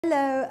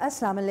Hello,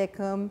 Assalamu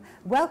alaikum.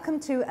 Welcome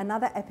to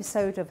another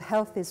episode of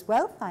Health is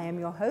Wealth. I am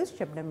your host,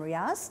 Shabnam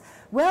Riaz.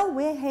 Well,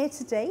 we're here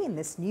today in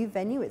this new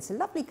venue. It's a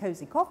lovely,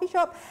 cozy coffee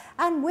shop,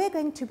 and we're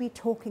going to be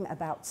talking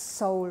about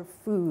soul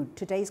food.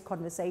 Today's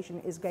conversation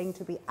is going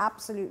to be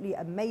absolutely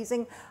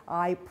amazing.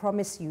 I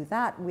promise you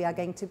that. We are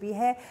going to be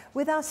here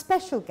with our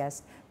special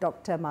guest,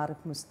 Dr.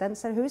 Mahrukh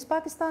Mustansar, who is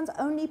Pakistan's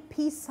only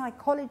peace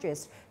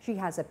psychologist. She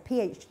has a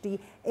PhD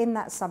in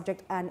that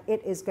subject, and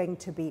it is going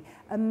to be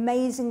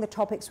amazing, the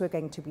topics we're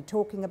going to be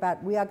talking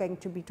about. We are going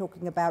to be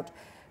talking about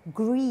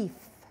grief,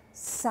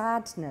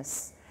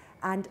 sadness,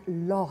 and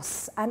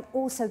loss, and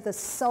also the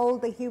soul,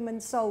 the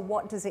human soul.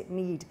 What does it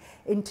need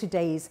in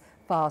today's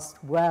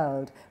fast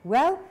world?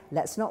 Well,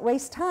 let's not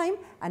waste time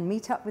and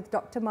meet up with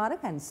Dr.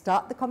 Mahrukh and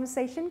start the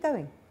conversation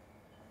going.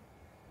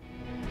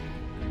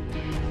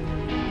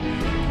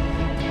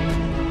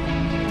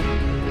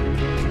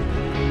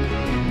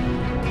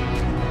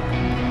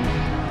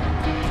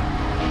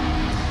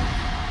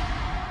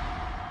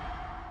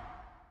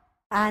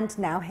 And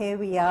now here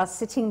we are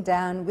sitting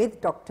down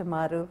with Dr.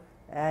 Mahrukh.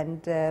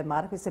 And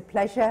Mahrukh, it's a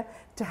pleasure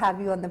to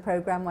have you on the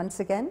program once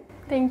again.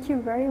 Thank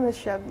you very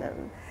much,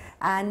 Shabnam.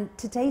 And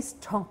today's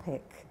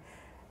topic,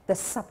 the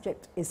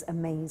subject is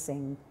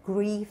amazing: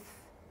 grief,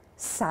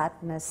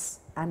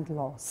 sadness, and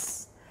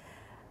loss.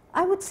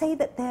 I would say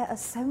that there are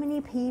so many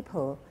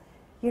people,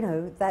 you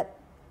know, that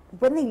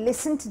when they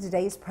listen to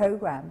today's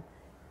program,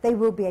 they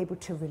will be able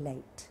to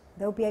relate.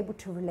 They'll be able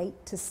to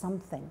relate to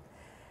something.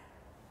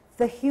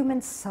 The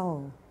human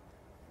soul,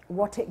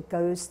 what it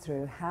goes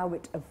through, how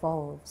it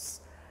evolves,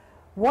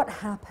 what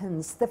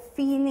happens, the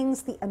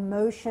feelings, the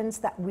emotions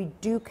that we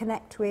do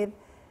connect with,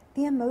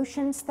 the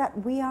emotions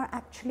that we are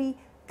actually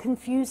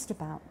confused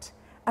about,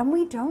 and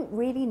we don't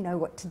really know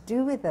what to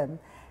do with them.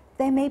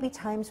 There may be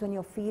times when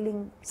you're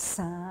feeling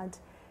sad,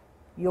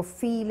 you're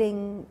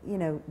feeling, you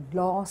know,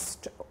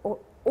 lost, or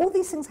all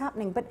these things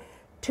happening, but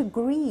to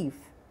grieve,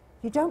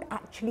 you don't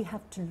actually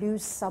have to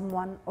lose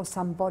someone or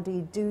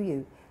somebody, do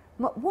you?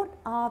 What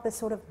are the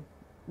sort of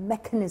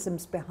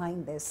mechanisms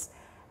behind this,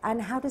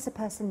 and how does a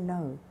person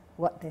know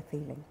what they're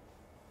feeling?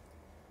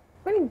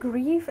 Well,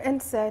 grief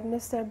and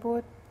sadness are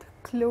both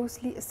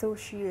closely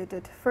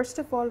associated. First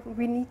of all,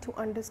 we need to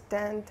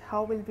understand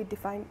how will we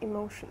define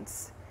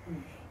emotions.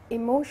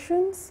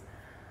 Emotions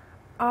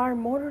are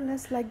more or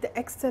less like the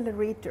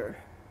accelerator.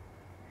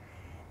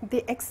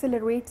 They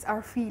accelerate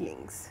our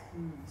feelings.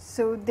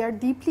 So they're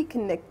deeply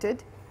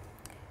connected.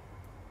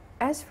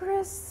 As far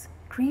as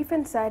grief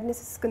and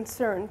sadness is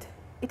concerned,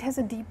 it has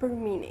a deeper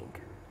meaning.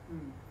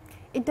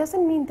 It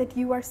doesn't mean that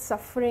you are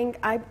suffering.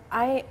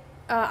 I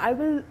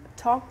will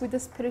talk with a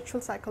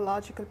spiritual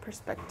psychological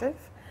perspective.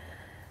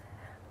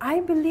 I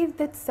believe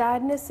that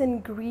sadness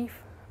and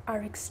grief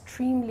are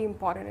extremely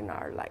important in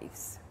our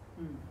lives.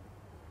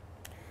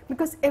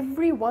 Because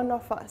every one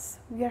of us,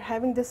 we are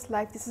having this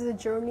life, this is a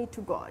journey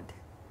to God.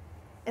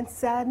 And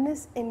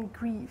sadness and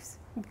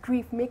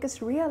grief make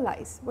us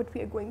realize what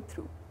we are going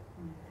through.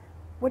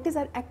 What is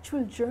our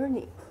actual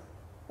journey?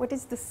 What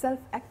is the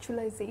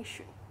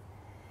self-actualization?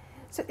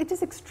 So it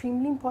is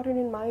extremely important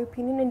in my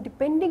opinion, and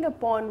depending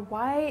upon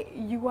why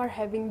you are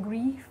having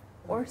grief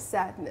or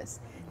sadness,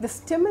 the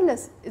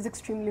stimulus is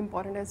extremely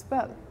important as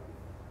well.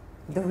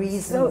 The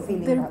reason you're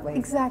feeling that way.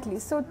 Exactly.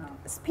 So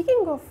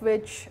speaking of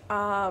which,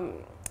 I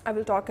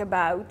will talk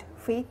about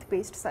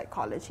faith-based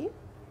psychology.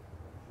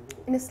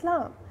 In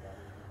Islam,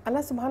 Allah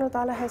subhanahu wa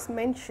ta'ala has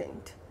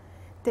mentioned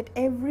that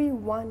every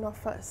one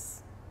of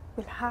us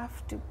will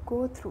have to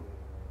go through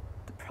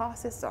the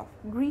process of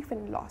grief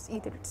and loss.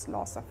 Either it's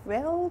loss of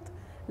wealth,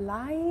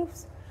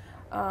 lives,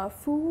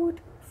 food,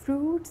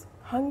 fruits,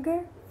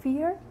 hunger,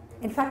 fear.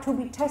 In fact, we'll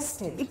be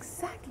tested.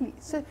 Exactly.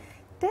 So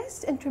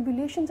tests and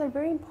tribulations are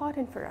very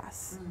important for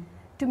us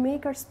to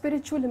make our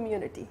spiritual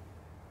immunity.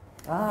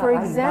 For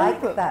example,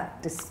 I like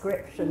that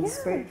description,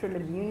 spiritual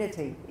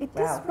immunity. It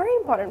is very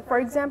important. For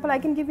example, I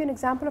can give you an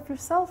example of your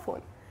cell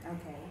phone.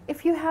 Okay.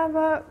 If you have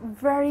a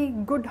very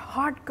good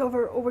hard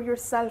cover over your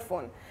cell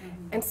phone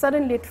and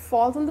suddenly it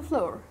falls on the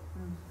floor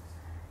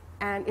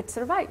and it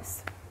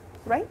survives,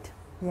 right?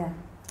 Yeah.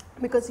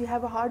 Because you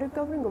have a harder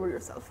covering over your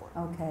cell phone.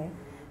 Okay.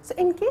 So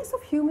in case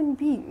of human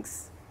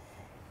beings,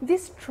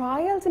 these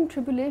trials and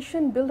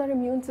tribulation build our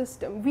immune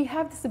system. We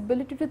have this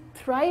ability to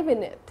thrive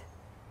in it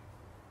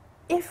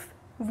if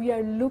we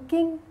are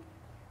looking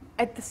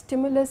at the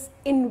stimulus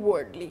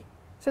inwardly.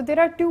 So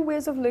there are two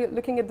ways of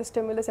looking at the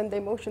stimulus and the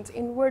emotions,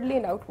 inwardly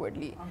and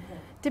outwardly. Okay.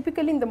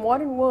 Typically in the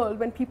modern world,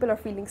 when people are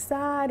feeling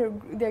sad or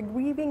they're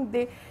grieving,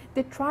 they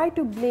try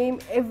to blame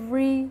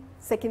every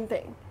second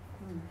thing.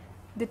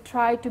 They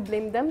try to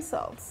blame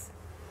themselves.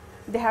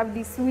 They have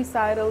these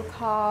suicidal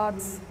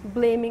thoughts,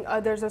 blaming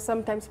others or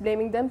sometimes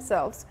blaming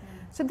themselves.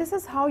 So this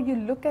is how you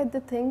look at the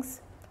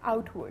things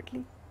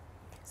outwardly.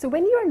 So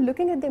when you are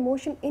looking at the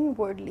emotion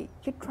inwardly,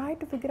 you try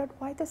to figure out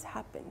why this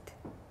happened.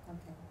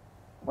 Okay.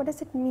 What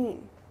does it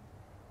mean?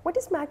 What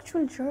is my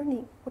actual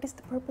journey? What is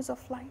the purpose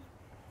of life?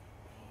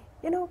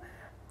 You know,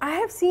 I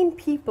have seen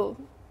people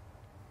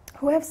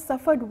who have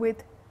suffered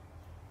with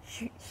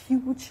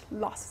huge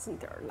losses in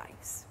their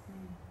lives.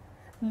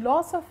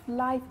 Loss of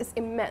life is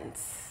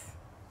immense.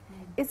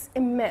 It's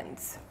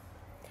immense.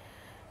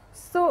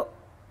 So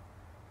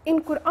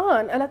in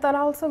Quran, Allah Ta'ala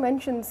also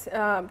mentions,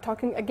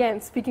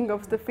 speaking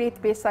of the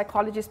faith-based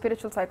psychology,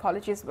 spiritual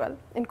psychology as well.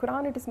 In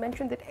Quran, it is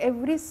mentioned that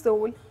every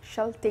soul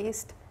shall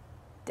taste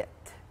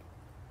death.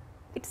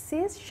 It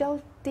says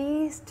shall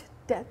taste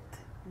death.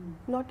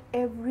 Not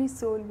every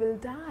soul will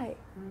die.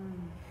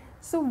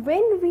 So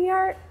when we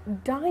are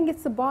dying,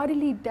 it's a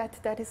bodily death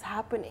that is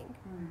happening.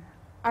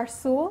 Our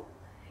soul,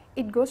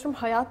 it goes from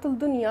Hayatul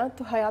Dunya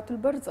to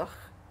Hayatul Barzakh.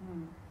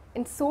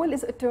 And soul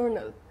is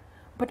eternal.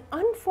 But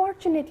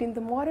unfortunately, in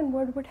the modern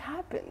world, what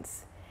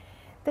happens?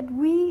 That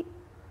we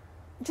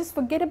just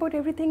forget about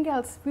everything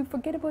else. We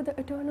forget about the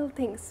eternal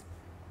things.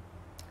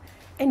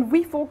 And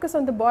we focus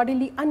on the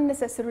bodily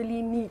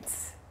unnecessarily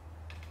needs.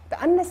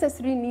 The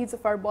unnecessary needs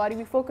of our body,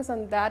 we focus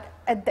on that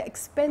at the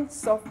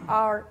expense of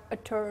our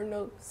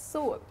eternal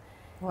soul.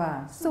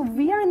 Wow. So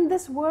we are in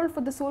this world for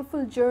the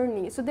soulful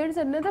journey. So there is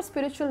another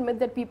spiritual myth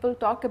that people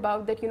talk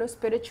about, that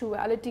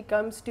spirituality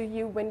comes to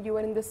you when you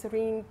are in the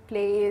serene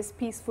place,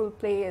 peaceful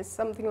place,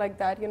 something like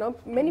that.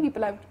 Many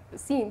people I've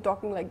seen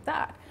talking like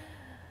that.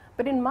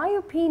 But in my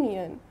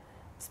opinion,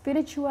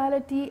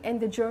 spirituality and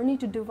the journey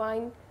to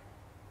divine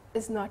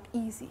is not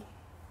easy.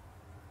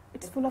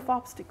 It's full of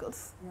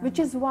obstacles, which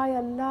is why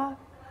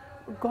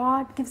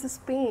God gives us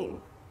pain.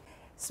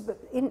 So,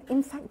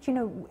 in fact,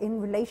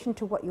 in relation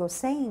to what you're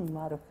saying,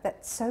 Mahrukh,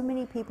 that so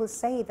many people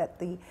say that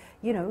the,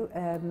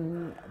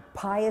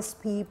 pious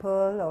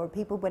people or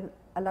people when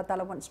Allah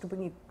Ta'ala wants to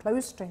bring you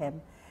close to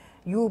Him,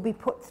 you will be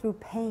put through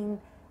pain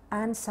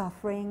and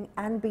suffering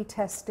and be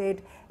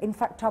tested. In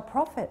fact, our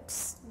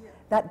prophets,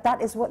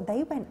 that is what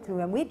they went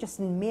through, and we're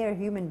just mere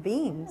human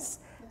beings.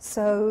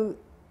 So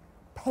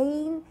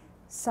pain,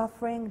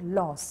 suffering,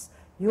 loss,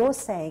 you're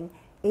saying,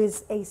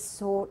 is a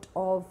sort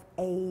of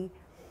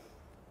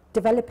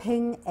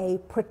developing a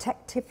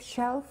protective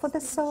shell for the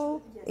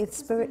soul. It's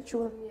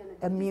spiritual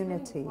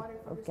immunity.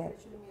 Okay.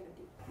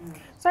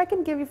 So I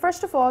can give you,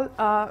 first of all,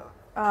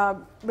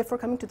 before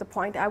coming to the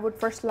point, I would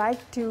first like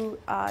to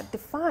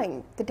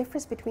define the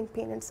difference between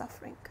pain and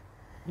suffering.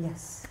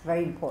 Yes,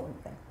 very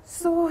important thing.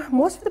 So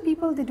most of the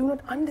people, they do not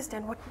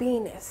understand what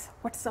pain is,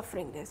 what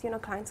suffering is.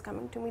 Clients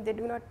coming to me, they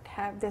do not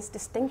have this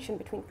distinction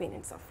between pain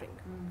and suffering.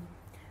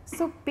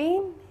 So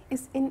pain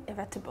is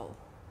inevitable.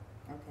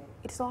 Okay.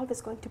 It's always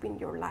going to be in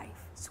your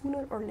life.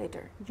 Sooner or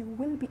later, you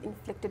will be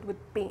inflicted with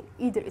pain.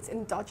 Either it's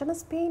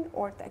endogenous pain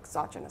or the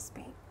exogenous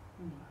pain.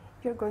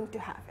 You're going to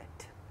have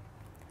it.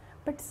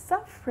 But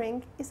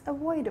suffering is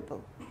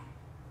avoidable.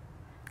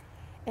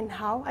 And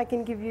how? I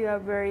can give you a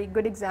very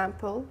good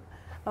example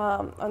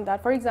on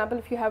that. For example,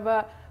 if you have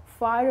a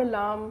fire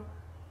alarm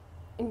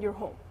in your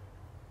home,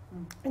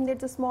 and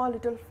there's a small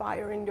little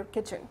fire in your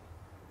kitchen,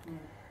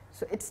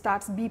 so it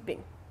starts beeping.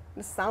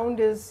 The sound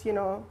is,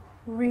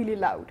 really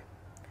loud.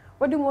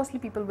 What do mostly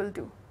people will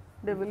do?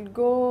 They will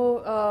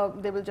go,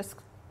 they will just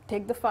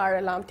take the fire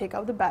alarm, take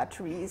out the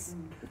batteries,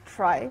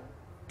 try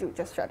to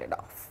just shut it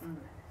off,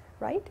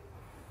 right?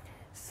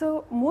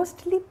 So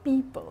mostly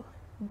people,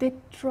 they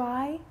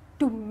try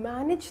to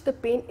manage the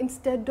pain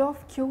instead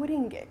of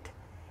curing it.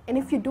 And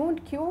if you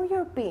don't cure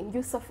your pain,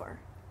 you suffer.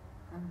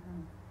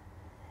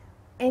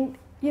 And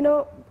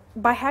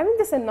by having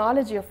this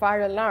analogy of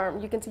fire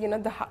alarm, you can see,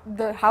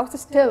 the house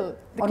is still,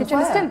 the kitchen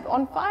is still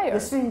on fire. You're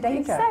still in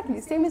danger. Exactly,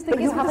 same as the But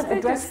case you haven't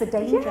addressed the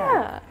danger.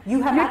 Yeah.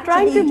 You're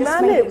trying to just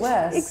manage. made it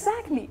worse.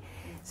 Exactly.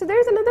 So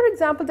there's another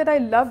example that I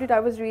loved it. I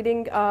was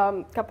reading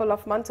a couple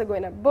of months ago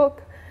in a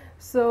book.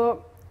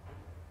 So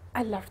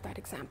I loved that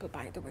example,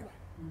 by the way.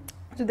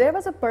 So there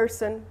was a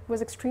person who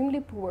was extremely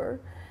poor,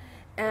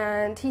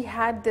 and he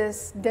had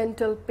this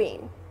dental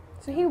pain.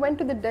 So he went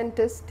to the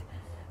dentist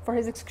for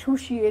his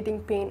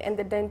excruciating pain, and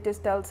the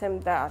dentist tells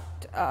him that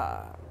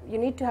you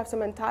need to have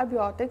some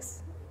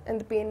antibiotics, and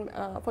the pain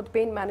for the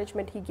pain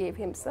management he gave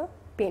him some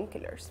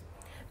painkillers,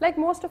 like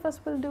most of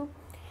us will do.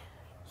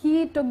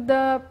 He took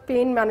the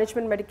pain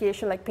management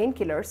medication like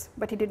painkillers,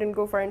 but he didn't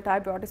go for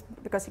antibiotics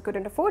because he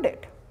couldn't afford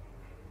it.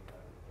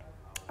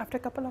 After a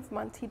couple of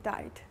months, he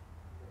died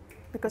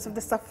because of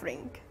the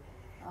suffering,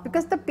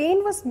 because the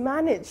pain was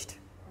managed,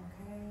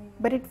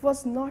 but it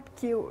was not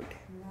cured.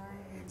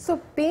 So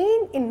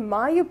pain, in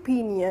my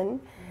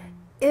opinion,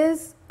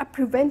 is a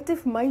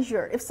preventive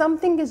measure. If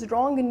something is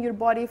wrong in your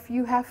body, if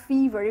you have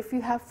fever, if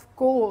you have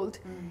cold,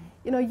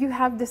 you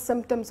have the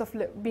symptoms of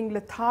being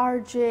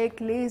lethargic,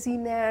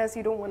 laziness,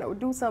 you don't want to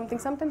do something.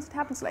 Sometimes it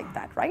happens like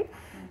that, right?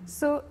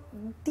 So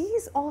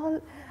these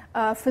all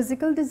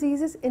physical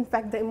diseases, in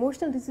fact, the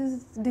emotional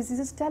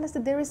diseases tell us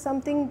that there is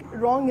something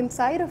wrong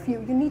inside of you.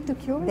 You need to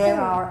cure it. They're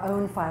our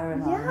own fire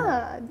alarm.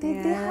 Yeah, they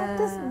have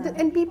this,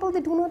 and people, they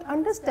do not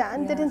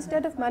understand that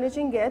instead of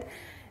managing it,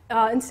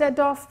 instead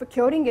of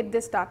curing it,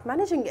 they start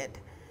managing it,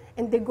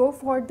 and they go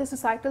for the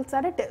societal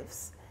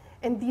sedatives.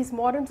 And these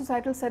modern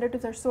societal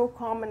sedatives are so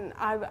common.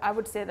 I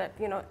would say that,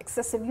 you know,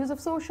 excessive use of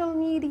social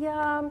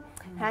media,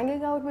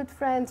 hanging out with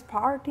friends,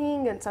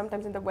 partying, and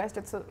sometimes in the West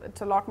it's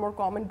a lot more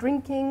common,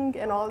 drinking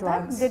and all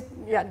Drugs.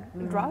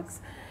 that.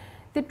 Drugs.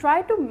 They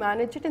try to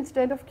manage it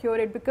instead of cure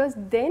it, because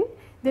then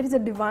there is a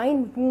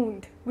divine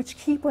wound which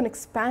keep on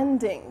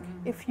expanding.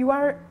 If you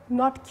are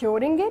not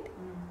curing it,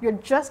 you're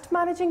just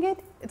managing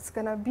it, it's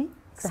gonna be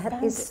expanded.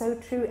 That is so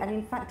true. And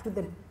in fact, with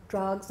the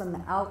drugs and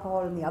the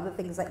alcohol and the other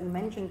things that you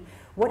mentioned,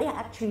 what you're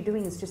actually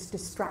doing is just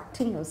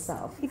distracting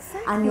yourself.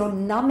 Exactly. And you're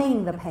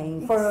numbing the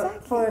pain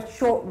for a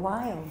short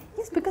while.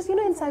 Yes, because, you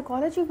know, in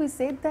psychology we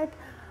say that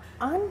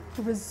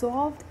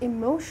unresolved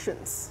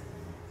emotions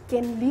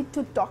can lead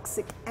to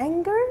toxic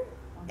anger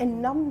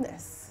and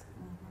numbness.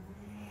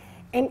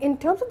 And in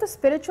terms of the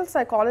spiritual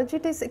psychology,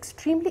 it is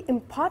extremely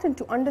important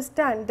to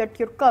understand that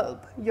your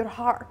qalb, your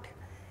heart,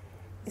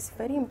 is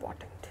very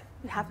important.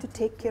 You have to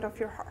take care of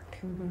your heart.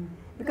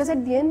 Because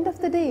at the end of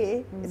the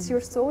day, it's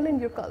your soul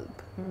and your qalb.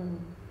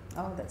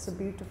 Oh, that's a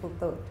beautiful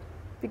thought.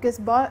 Because,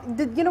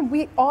 you know,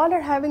 we all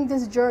are having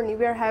this journey.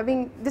 We are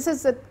having,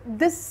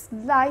 this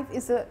life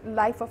is a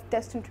life of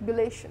test and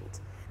tribulations.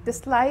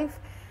 This life,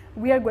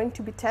 we are going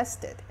to be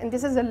tested. And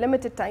this is a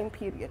limited time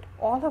period.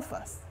 All of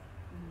us,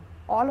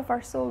 all of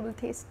our soul will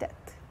taste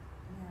death.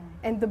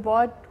 And the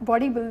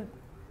body will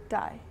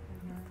die.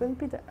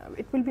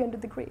 It will be under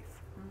the grave.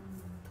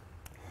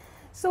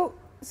 So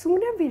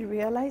sooner we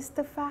realize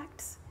the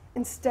facts,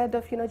 instead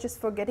of, you know,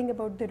 just forgetting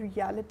about the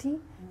reality,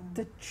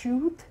 the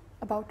truth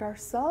about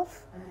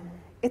ourselves,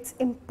 it's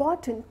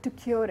important to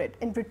cure it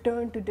and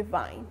return to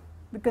divine,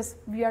 because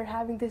we are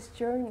having this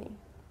journey.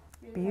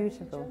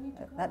 Beautiful.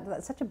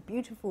 That's such a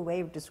beautiful way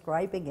of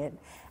describing it.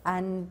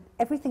 And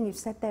everything you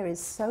said there is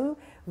so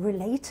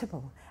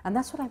relatable. And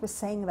that's what I was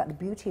saying about the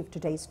beauty of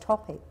today's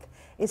topic,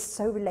 is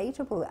so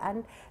relatable.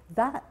 And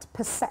that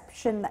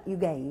perception that you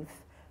gave,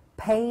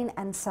 pain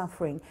and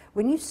suffering,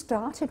 when you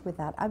started with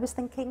that, I was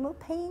thinking, well,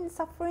 pain,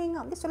 suffering,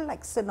 aren't they sort of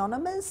like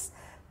synonymous?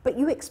 But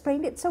you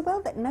explained it so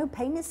well that no,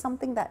 pain is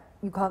something that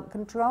you can't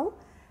control.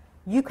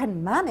 You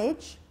can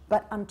manage,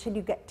 but until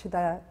you get to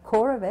the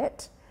core of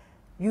it,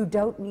 you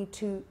don't need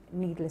to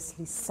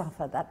needlessly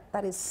suffer.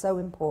 That is so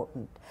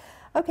important.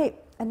 Okay,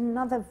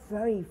 another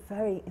very,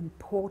 very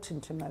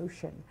important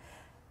emotion.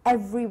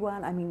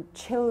 Everyone, I mean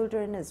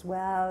children as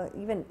well,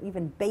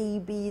 even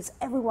babies,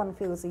 everyone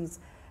feels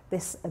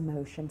this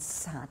emotion,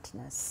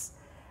 sadness.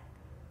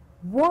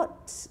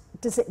 What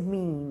does it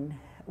mean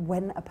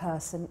when a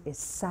person is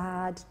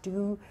sad?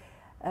 Do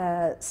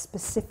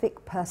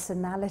specific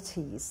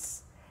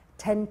personalities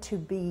tend to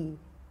be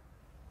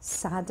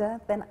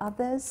sadder than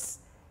others?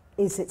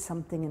 Is it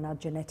something in our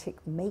genetic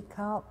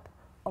makeup?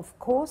 Of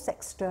course,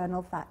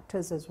 external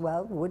factors as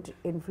well would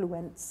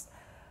influence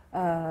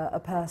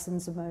a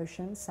person's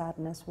emotion,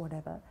 sadness,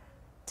 whatever.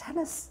 Tell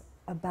us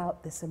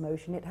about this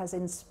emotion. It has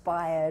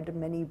inspired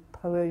many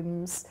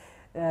poems.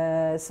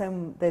 You'll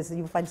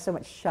find so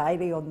much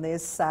shairi on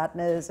this,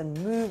 sadness, and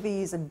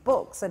movies and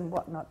books and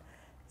whatnot.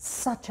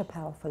 Such a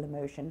powerful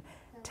emotion.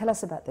 Tell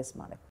us about this,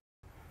 Mahrukh.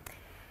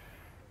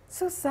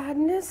 So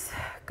sadness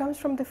comes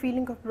from the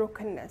feeling of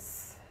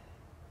brokenness.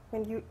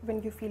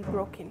 When you feel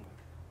broken.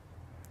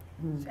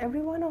 So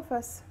every one of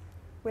us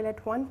will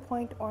at one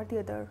point or the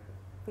other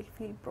will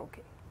feel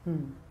broken.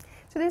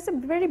 So there's a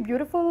very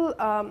beautiful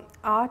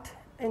art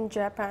in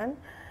Japan.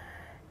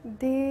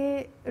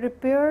 They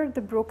repair the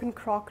broken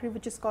crockery,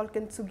 which is called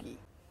kintsugi.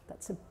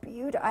 That's a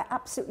beautiful, I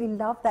absolutely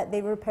love that.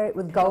 They repair it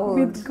with gold.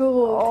 With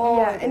gold, oh,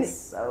 yeah. And it's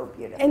so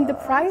beautiful. And the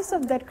price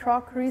of that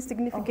crockery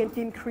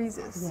significantly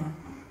increases. Yeah.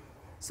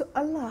 So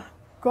Allah,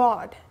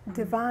 God,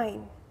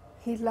 divine,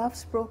 He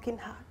loves broken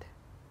heart.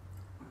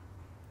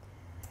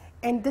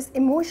 And this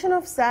emotion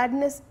of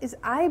sadness is,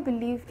 I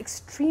believe,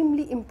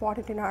 extremely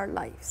important in our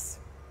lives.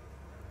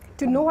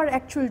 To know our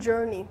actual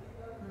journey.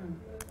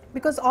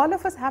 Because all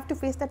of us have to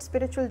face that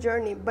spiritual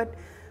journey, but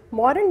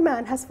modern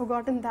man has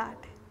forgotten that.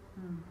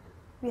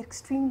 We are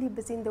extremely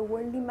busy in the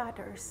worldly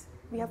matters.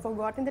 We have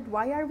forgotten that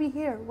why are we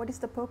here? What is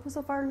the purpose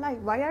of our life?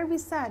 Why are we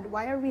sad?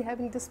 Why are we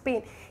having this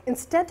pain?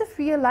 Instead of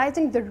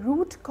realizing the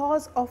root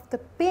cause of the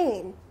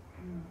pain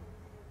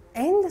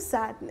and the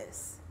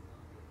sadness,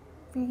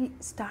 we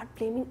start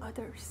blaming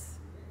others.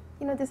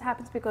 You know, this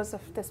happens because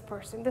of this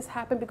person. This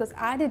happened because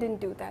I didn't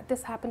do that.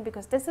 This happened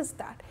because this is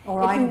that.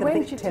 Or I'm the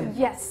victim.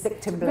 Yes,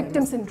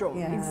 victim syndrome,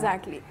 yeah.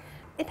 Exactly.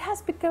 It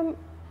has become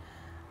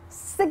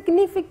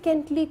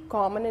significantly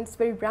common, and it's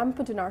very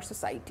rampant in our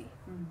society.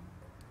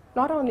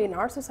 Not only in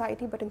our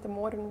society, but in the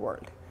modern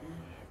world.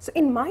 So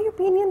in my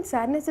opinion,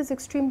 sadness is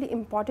extremely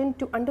important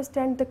to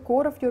understand the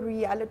core of your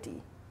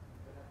reality.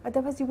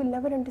 Otherwise, you will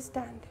never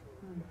understand.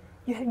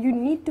 You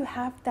need to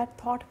have that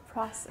thought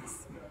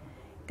process.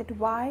 That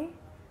why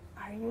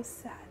are you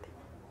sad?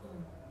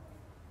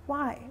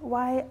 Why?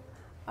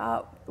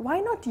 Why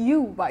not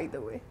you, by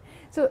the way?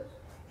 So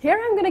here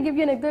I'm going to give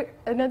you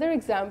another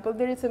example.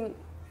 There is a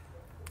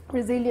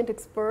resilient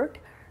expert.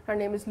 Her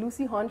name is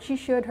Lucy Hahn. She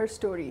shared her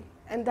story.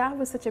 And that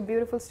was such a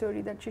beautiful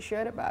story that she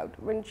shared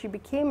about. When she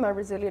became a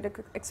resilient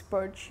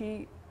expert,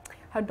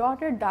 Her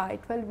daughter died,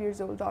 12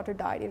 years old daughter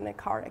died in a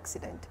car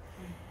accident.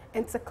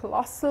 And it's a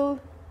colossal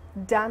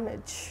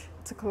damage,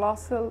 it's a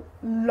colossal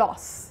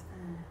loss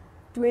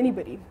to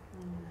anybody.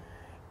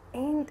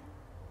 And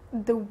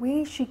the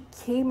way she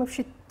came up,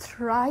 she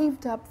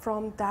thrived up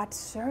from that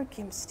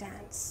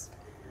circumstance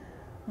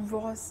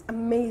was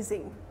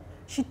amazing.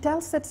 She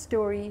tells that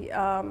story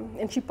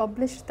and she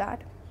published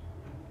that.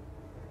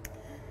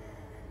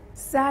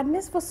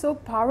 Sadness was so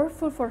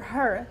powerful for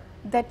her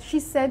that she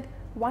said,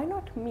 why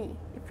not me?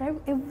 If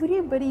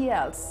everybody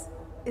else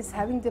is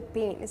having the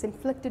pain, is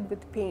inflicted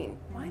with pain,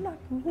 why not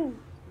me?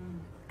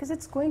 Because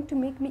it's going to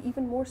make me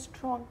even more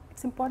strong.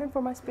 It's important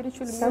for my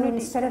spiritual immunity. So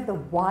instead of the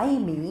why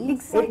me,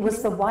 exactly. it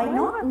was the why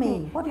not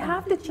me. What you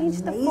have to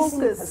change the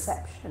focus.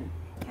 Perception.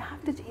 You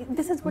have to.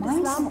 This is what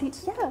Mindset. Islam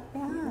teaches. Yeah,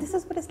 this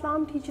is what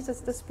Islam teaches us.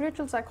 The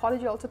spiritual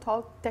psychology also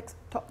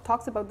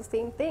talks about the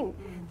same thing.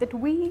 That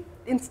we,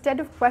 instead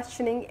of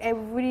questioning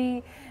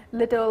every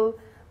little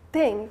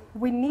thing,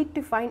 we need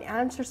to find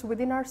answers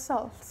within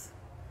ourselves.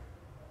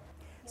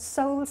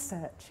 Soul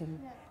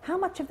searching. How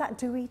much of that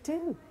do we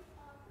do?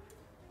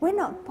 We're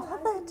not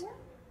bothered.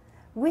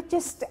 We're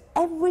just,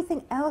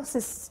 everything else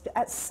is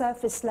at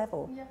surface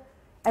level.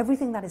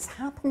 Everything that is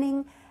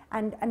happening,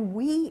 and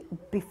we,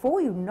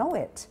 before you know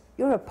it,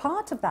 you're a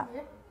part of that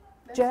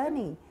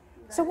journey.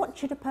 So what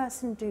should a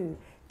person do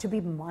to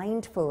be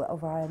mindful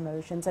of our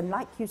emotions? And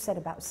like you said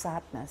about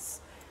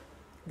sadness,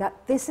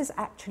 that this is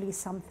actually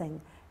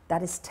something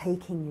that is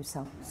taking you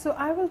somewhere. So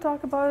I will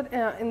talk about,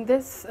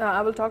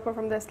 I will talk about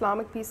from the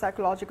Islamic peace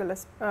psychological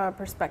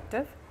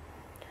perspective.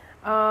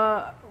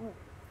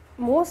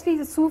 Mostly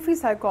the Sufi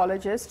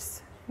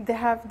psychologists, they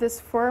have this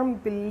firm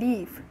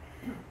belief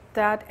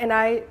that, and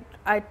I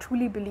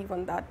truly believe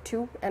on that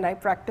too, and I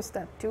practice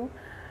that too.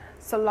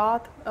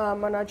 Salat,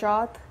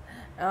 Manajat,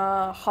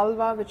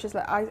 Halwa, which is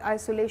like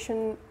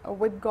isolation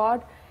with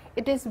God.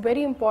 It is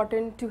very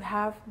important to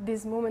have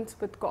these moments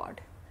with God,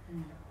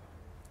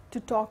 to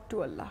talk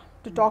to Allah,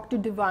 to talk to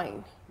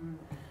divine,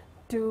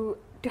 to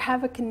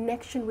have a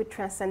connection with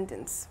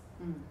transcendence.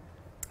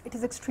 It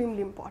is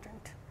extremely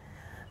important,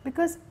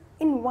 because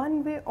in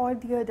one way or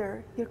the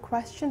other, your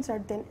questions are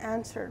then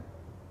answered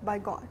by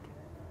God.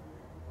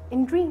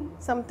 In dream,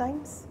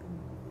 sometimes,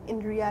 in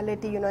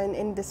reality, you know,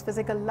 in this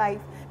physical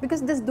life,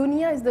 because this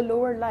dunya is the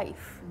lower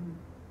life.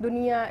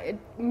 Dunya, it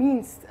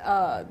means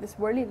this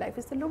worldly life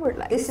is the lower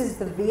life. This is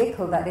the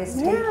vehicle that is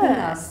taking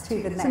us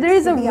to the next. So there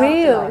is a the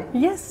veil. afterlife.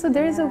 Yes, so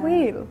there is a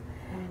veil.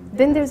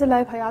 Then there's a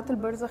life, Hayatul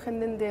Barzakh, and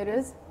then there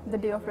is the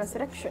day of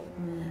resurrection.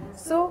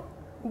 So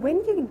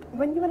when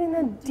you are in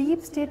a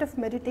deep state of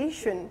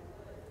meditation,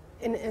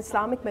 in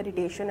Islamic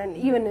meditation, and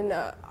even in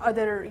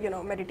other, you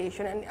know,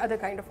 meditation and other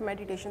kind of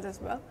meditations as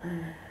well,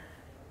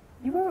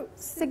 you will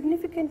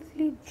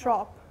significantly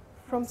drop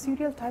from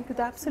serial time to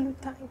the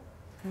absolute time,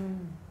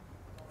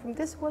 from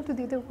this world to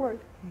the other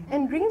world.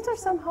 And dreams are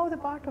somehow the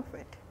part of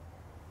it.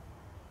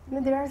 You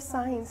know, there are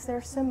signs, there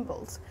are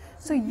symbols.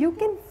 So you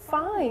can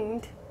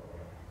find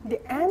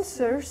the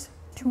answers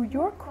to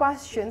your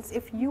questions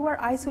if you are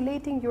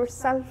isolating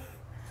yourself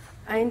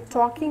and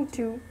talking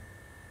to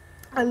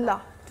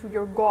Allah, to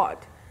your God,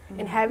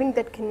 and having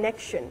that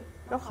connection.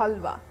 You know,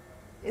 Halwa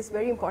is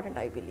very important,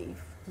 I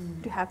believe,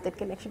 to have that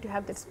connection, to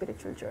have that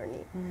spiritual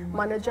journey.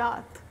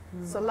 Manajat,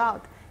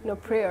 Salat, you know,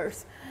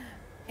 prayers.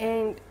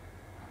 And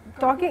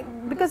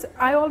talking, because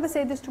I always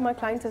say this to my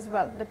clients as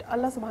well, that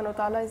Allah subhanahu wa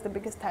ta'ala is the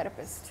biggest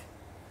therapist.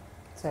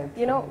 So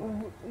you know,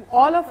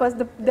 all of us,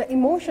 the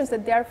emotions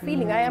that they are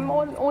feeling, I am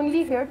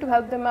only here to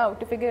help them out,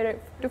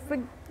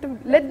 to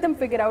let them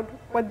figure out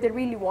what they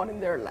really want in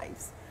their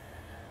lives.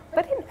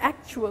 But in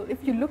actual,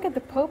 if you look at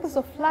the purpose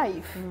of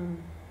life,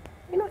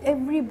 you know,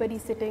 everybody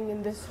sitting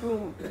in this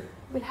room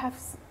will have,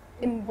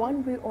 in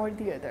one way or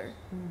the other,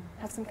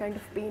 have some kind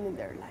of pain in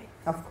their life.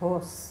 of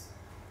course.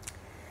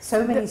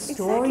 So many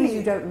stories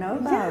you don't know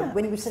about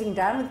when you're sitting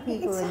down with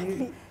people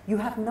and you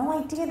have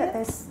no idea that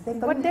they're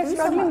going what they're through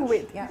struggling so much.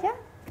 with.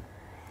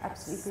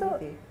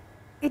 Absolutely. So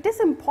it is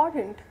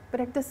important,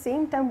 but at the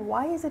same time,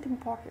 why is it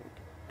important?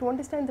 To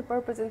understand the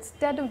purpose,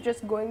 instead of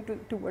just going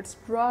towards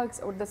drugs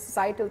or the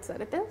societal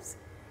sedatives,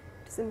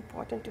 it is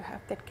important to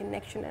have that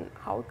connection. And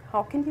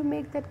how can you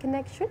make that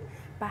connection?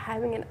 By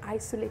having an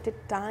isolated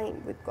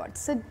time with God.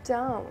 Sit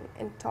down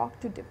and talk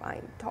to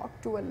divine,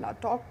 talk to Allah,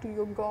 talk to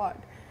your God,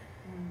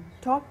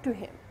 talk to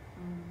Him.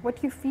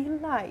 What you feel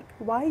like,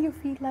 why you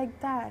feel like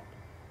that.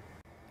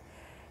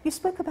 You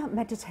spoke about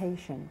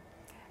meditation.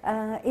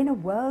 In a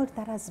world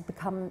that has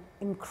become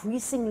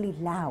increasingly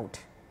loud,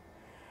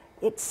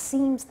 it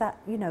seems that,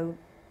 you know,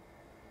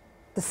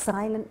 the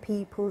silent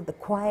people, the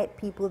quiet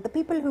people, the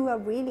people who are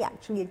really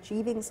actually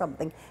achieving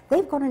something,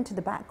 they've gone into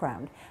the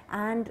background.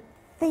 And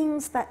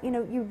things that, you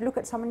know, you look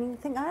at someone and you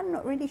think, I'm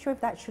not really sure if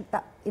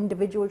that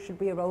individual should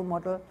be a role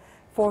model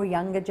for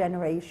younger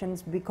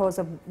generations because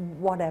of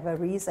whatever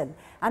reason.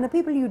 And the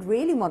people you'd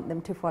really want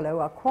them to follow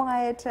are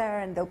quieter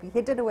and they'll be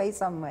hidden away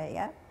somewhere,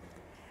 yeah?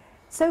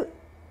 So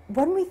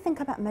when we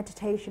think about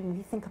meditation,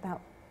 we think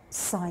about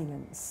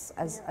silence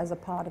as a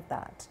part of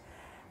that.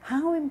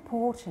 How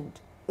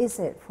important is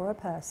it for a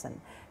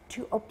person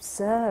to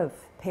observe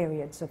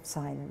periods of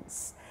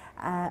silence,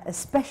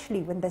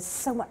 especially when there's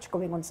so much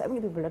going on, so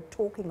many people are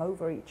talking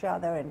over each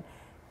other? And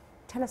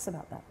tell us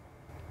about that.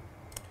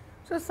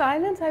 So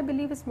silence, I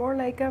believe, is more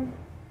like an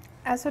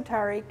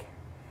esoteric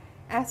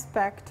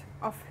aspect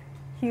of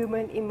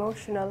human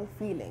emotional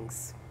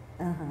feelings.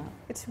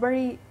 It's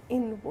very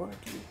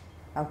inwardly.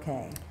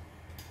 Okay.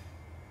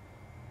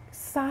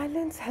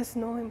 Silence has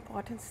no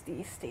importance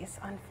these days,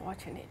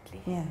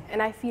 unfortunately. Yeah.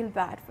 And I feel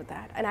bad for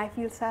that, and I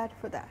feel sad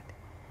for that.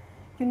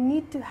 You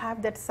need to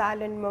have that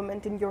silent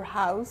moment in your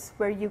house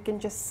where you can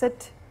just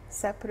sit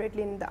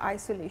separately in the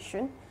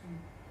isolation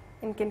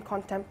and can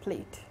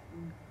contemplate,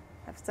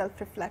 have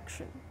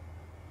self-reflection,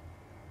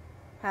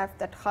 have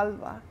that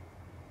khalwa,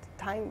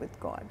 time with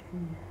God.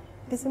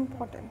 It is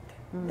important.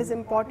 It is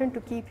important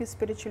to keep you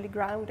spiritually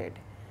grounded.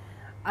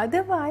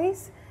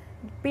 Otherwise,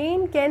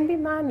 pain can be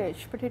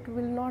managed, but it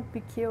will not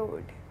be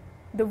cured.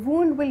 The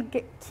wound will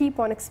keep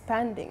on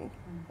expanding,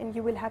 and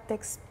you will have the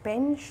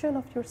expansion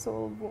of your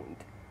soul wound.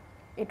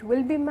 It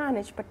will be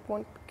managed, but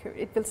won't be cured.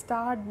 It will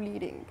start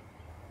bleeding.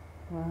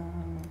 Wow.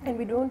 And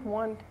we don't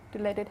want to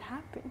let it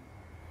happen.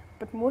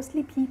 But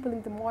mostly people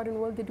in the modern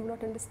world, they do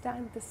not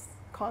understand this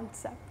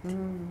concept.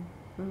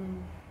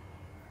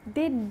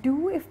 They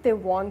do if they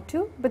want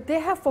to, but they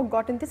have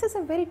forgotten. This is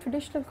a very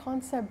traditional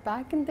concept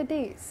back in the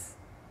days.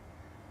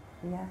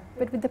 Yeah.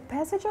 But with the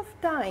passage of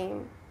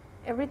time,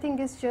 everything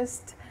is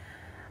just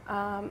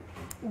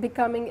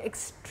becoming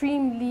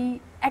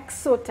extremely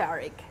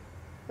exoteric,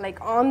 like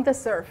on the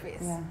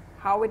surface,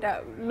 how it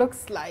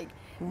looks like.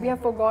 We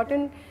have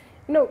forgotten,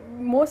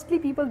 mostly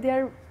people, they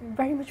are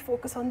very much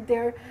focused on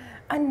their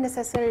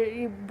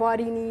unnecessary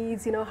body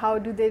needs, how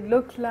do they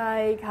look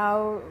like,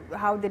 how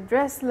they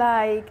dress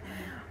like,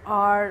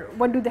 or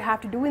what do they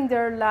have to do in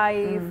their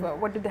life,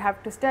 what do they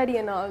have to study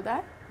and all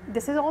that.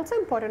 This is also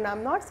important.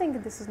 I'm not saying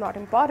that this is not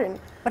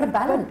important. But a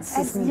balance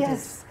is needed.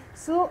 Yes.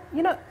 So,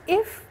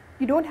 if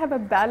you don't have a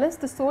balance,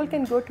 the soul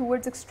can go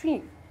towards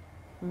extreme.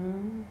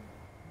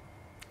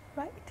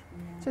 Right?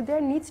 Yeah. So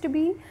there needs to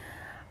be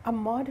a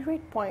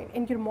moderate point,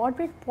 and your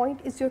moderate point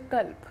is your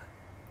qalb,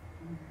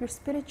 your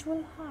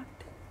spiritual heart.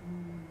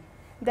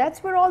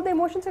 That's where all the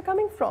emotions are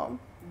coming from.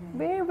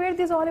 Where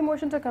these all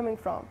emotions are coming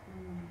from.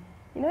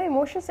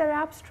 Emotions are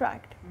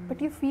abstract,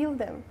 but you feel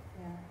them.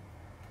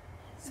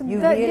 So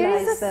you there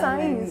realize is a them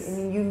science.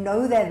 and you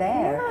know they're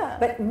there, Yeah.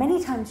 but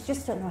many times you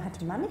just don't know how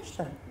to manage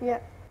them. Yeah.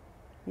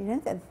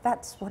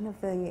 That's one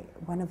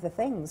of the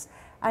things.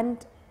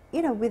 And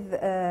with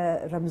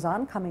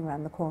Ramzan coming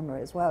around the corner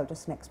as well,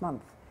 just next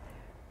month,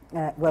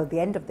 the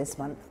end of this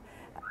month,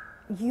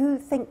 you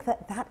think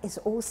that is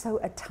also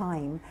a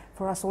time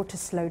for us all to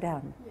slow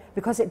down,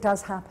 because it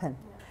does happen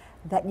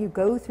that you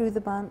go through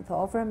the month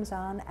of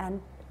Ramzan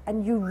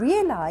and you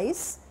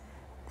realize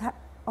that,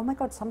 oh my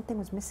God, something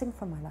was missing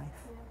from my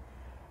life.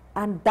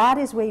 And that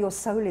is where your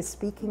soul is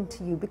speaking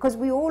to you, because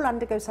we all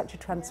undergo such a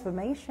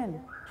transformation.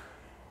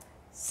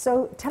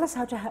 So tell us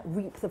how to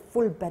reap the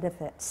full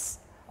benefits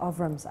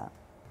of Ramzan.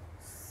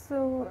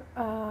 So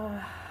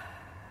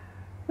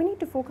we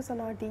need to focus on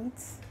our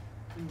deeds,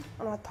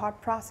 on our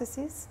thought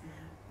processes,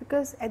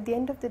 because at the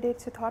end of the day,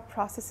 it's your thought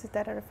processes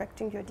that are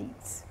affecting your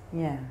deeds.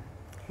 Yeah.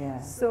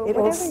 So it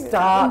all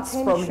starts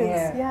from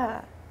here.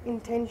 Yeah,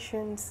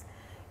 intentions,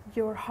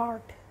 your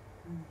heart,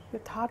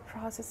 your thought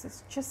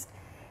processes. Just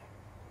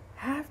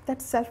have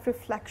that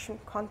self-reflection,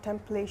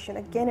 contemplation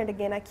again and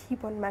again. I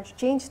keep on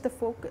change the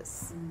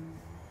focus.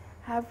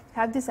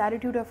 Have this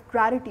attitude of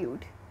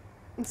gratitude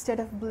instead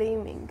of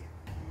blaming.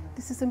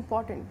 This is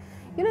important.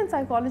 In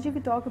psychology, we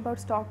talk about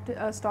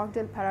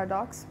Stockdale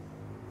paradox.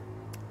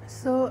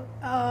 So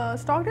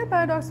Stockdale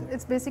paradox,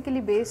 it's basically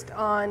based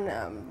on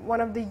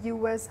one of the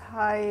US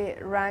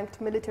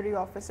high-ranked military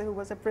officer who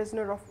was a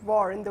prisoner of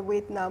war in the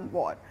Vietnam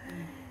War.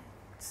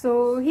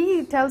 So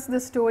he tells the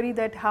story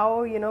that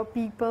how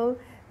people,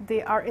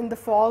 they are in the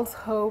false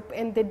hope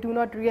and they do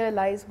not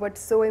realize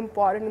what's so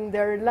important in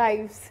their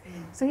lives.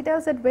 So he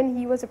tells that when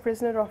he was a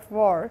prisoner of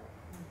war,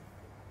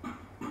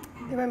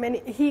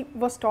 he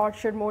was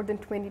tortured more than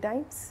 20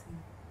 times,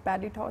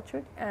 badly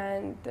tortured,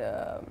 and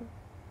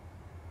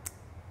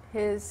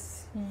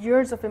his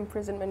years of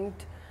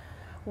imprisonment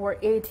were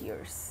 8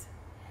 years.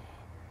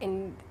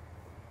 And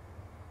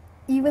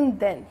even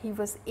then, he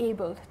was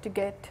able to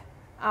get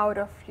out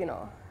of,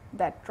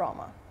 that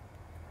trauma.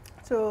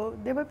 So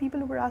there were people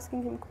who were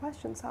asking him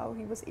questions, how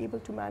he was able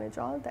to manage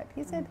all that.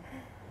 He said,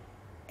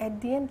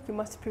 at the end, you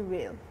must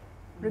prevail.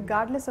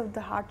 Regardless of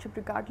the hardship,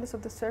 regardless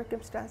of the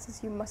circumstances,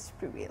 you must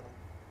prevail.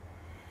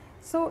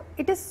 So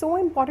it is so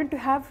important to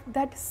have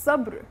that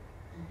sabr,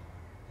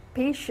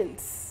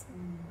 patience.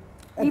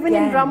 Even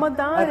in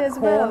Ramadan as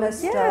well. A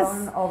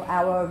cornerstone of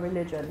our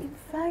religion. In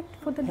fact,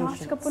 for the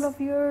last couple of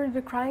years,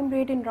 the crime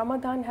rate in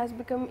Ramadan has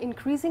become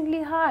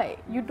increasingly high.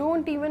 You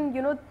don't even,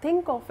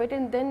 think of it,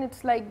 and then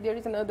it's like there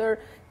is another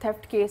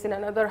theft case in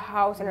another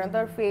house, in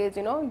another phase.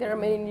 There are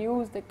many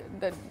news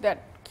that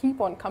keep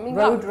on coming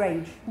up. Road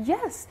rage.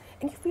 Yes,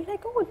 and you feel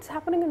like, oh, it's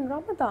happening in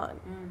Ramadan.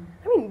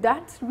 I mean,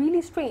 that's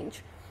really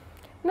strange.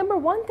 Number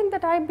one thing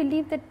that I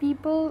believe that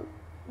people,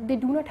 they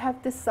do not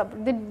have this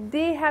sabr.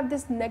 They have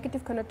this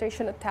negative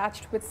connotation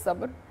attached with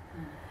sabr,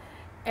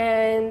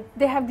 and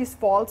they have these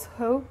false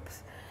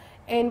hopes.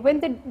 And when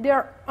they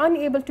are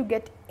unable to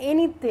get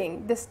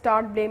anything, they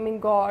start blaming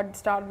God,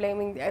 start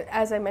blaming,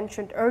 as I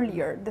mentioned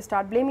earlier, they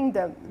start blaming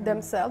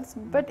themselves.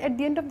 But at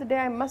the end of the day,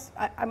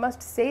 I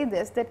must say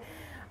this, that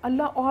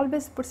Allah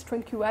always puts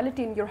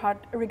tranquility in your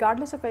heart,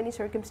 regardless of any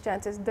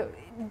circumstances.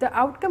 The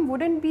outcome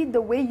wouldn't be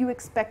the way you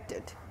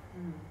expected.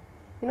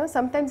 You know,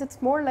 sometimes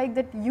it's more like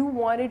that you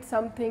wanted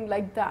something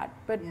like that,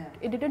 but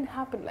it didn't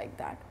happen like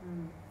that.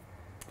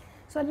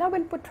 So Allah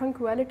will put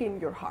tranquility in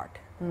your heart.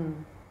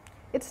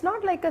 It's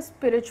not like a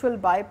spiritual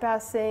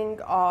bypassing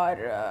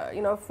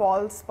or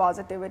false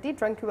positivity.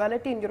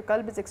 Tranquility in your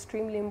qalb is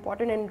extremely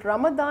important, and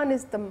Ramadan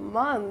is the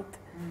month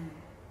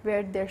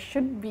where there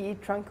should be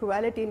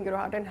tranquility in your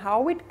heart. And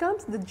how it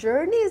comes, the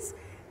journey is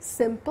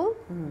simple,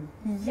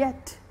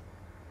 yet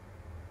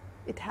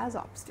it has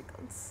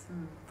obstacles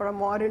for a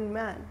modern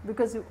man,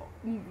 because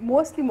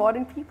mostly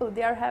modern people,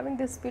 they are having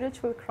this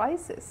spiritual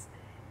crisis.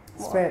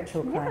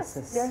 Spiritual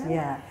crisis,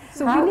 yeah.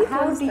 So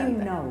how do you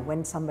know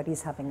when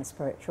somebody's having a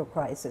spiritual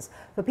crisis?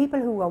 For people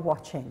who are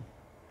watching,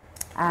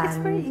 and it's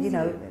very easy.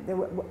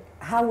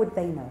 How would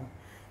they know?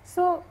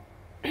 So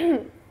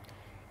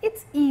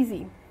it's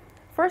easy.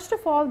 First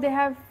of all, they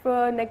have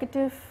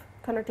negative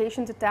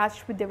connotations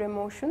attached with their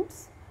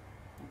emotions.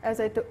 As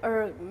I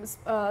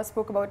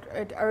spoke about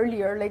it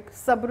earlier, like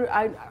sabr,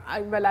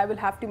 I will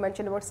have to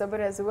mention about sabr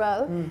as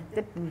well.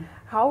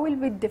 How will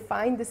we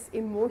define this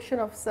emotion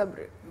of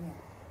sabr?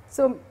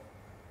 So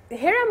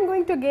here I'm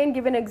going to again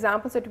give an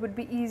example so it would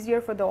be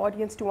easier for the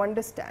audience to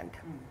understand.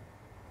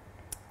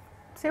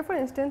 Say for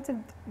instance, if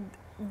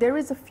there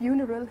is a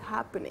funeral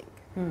happening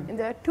and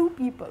there are two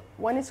people,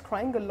 one is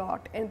crying a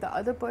lot and the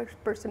other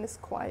person is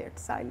quiet,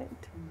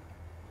 silent.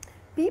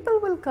 People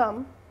will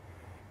come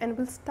and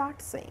will start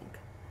saying,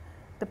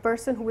 the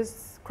person who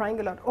is crying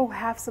a lot, oh,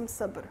 have some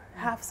sabr,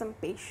 have some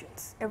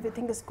patience,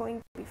 everything is going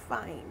to be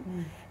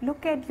fine.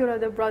 Look at your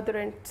other brother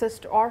and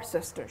sister or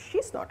sister,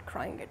 she's not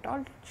crying at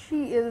all,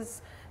 she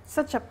is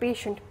such a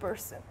patient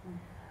person.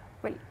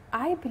 Well,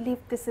 I believe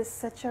this is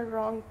such a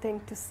wrong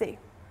thing to say.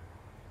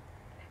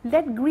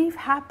 Let grief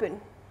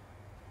happen.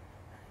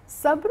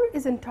 Sabr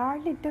is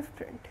entirely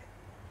different.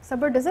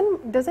 Sabr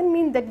doesn't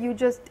mean that you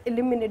just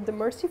eliminate the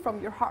mercy from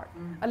your heart.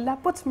 Allah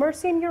puts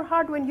mercy in your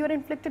heart when you are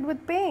inflicted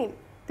with pain.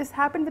 This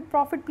happened with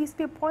Prophet, peace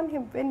be upon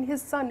him, when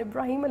his son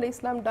Ibrahim alayhi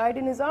salam died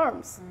in his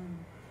arms.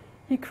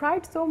 He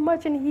cried so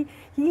much, and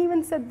he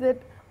even said that,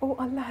 oh,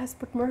 Allah has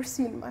put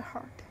mercy in my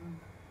heart.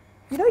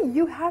 You know,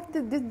 you have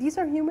these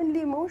are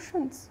humanly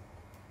emotions.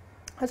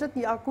 Hazrat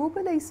Yaqub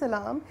alayhi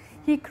salam,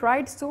 he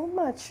cried so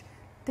much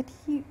that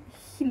he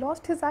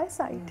lost his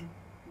eyesight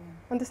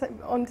on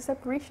the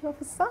separation of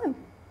his son.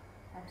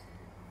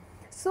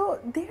 So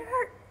there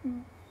are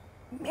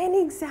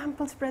many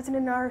examples present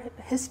in our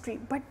history,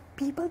 but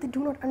people, they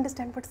do not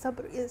understand what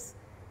sabr is.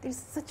 There's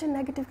such a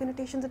negative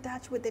connotations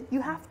attached with it. You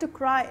have to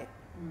cry.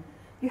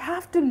 You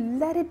have to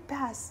let it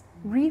pass.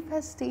 Grief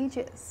has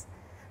stages.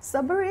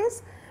 Sabr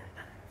is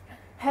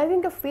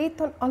having a faith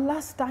on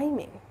Allah's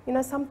timing. You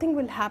know, something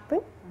will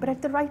happen, but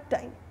at the right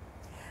time.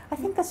 I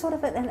think that's sort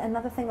of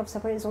another thing of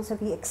sabr is also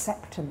the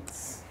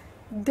acceptance.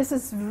 This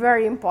is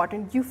very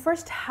important. You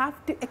first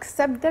have to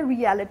accept the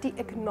reality,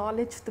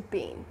 acknowledge the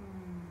pain,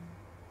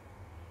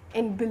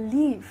 and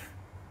believe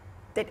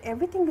that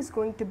everything is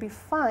going to be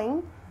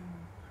fine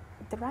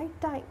at the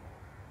right time.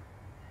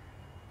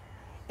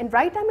 And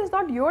right time is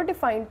not your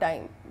defined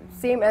time.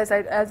 Same as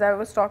I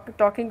was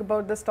talking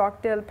about the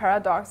Stockdale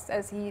paradox,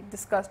 as he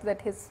discussed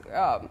that his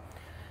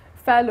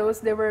fellows,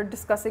 they were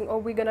discussing, oh,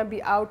 we're going to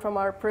be out from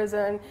our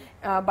prison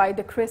by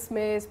the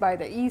Christmas, by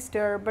the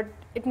Easter, but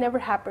it never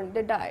happened,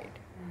 they died.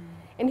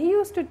 And he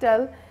used to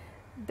tell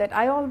that,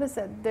 I always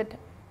said that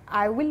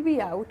I will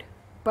be out,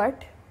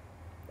 but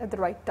at the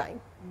right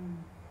time.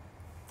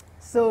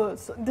 So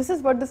this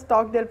is what the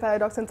Stockdale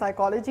paradox in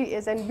psychology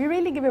is, and we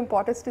really give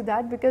importance to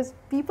that because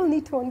people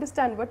need to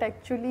understand what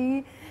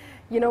actually,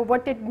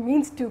 what it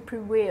means to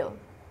prevail.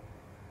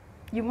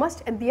 You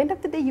must, at the end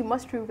of the day, you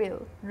must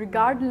prevail,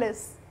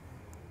 regardless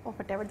of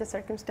whatever the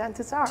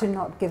circumstances are. To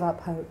not give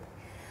up hope.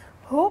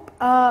 Hope,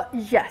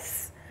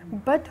 yes,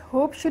 but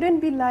hope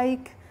shouldn't be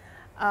like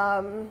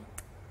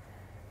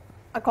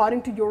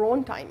according to your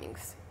own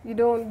timings.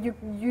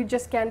 You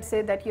just can't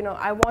say that,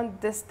 I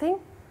want this thing.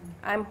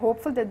 I'm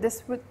hopeful that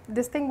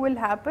this thing will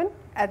happen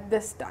at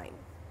this time.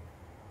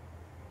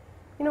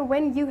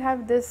 When you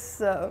have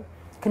this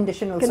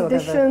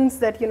conditions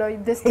that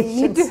this thing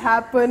need to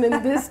happen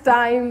in this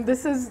time,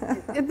 this is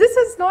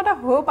not a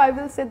hope. I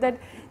will say that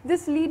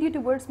this lead you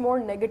towards more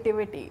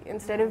negativity.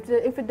 Instead of,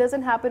 if it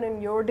doesn't happen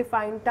in your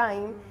defined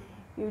time,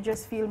 you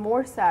just feel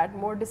more sad,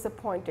 more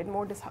disappointed,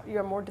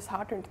 you're more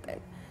disheartened then.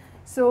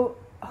 So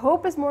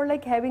hope is more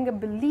like having a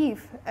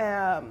belief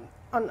on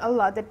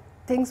Allah that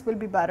things will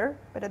be better,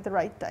 but at the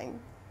right time.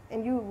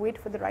 And you wait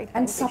for the right time.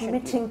 And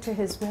submitting to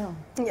His will.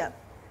 Yeah.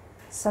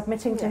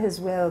 Submitting to his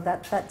will,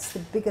 that's the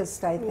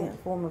biggest, I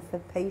think, form of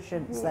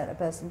patience that a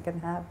person can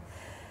have.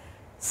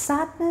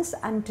 Sadness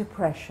and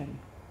depression,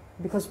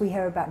 because we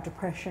hear about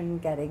depression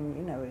getting,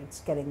 you know, it's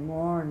getting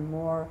more and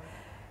more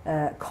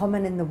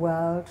common in the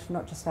world,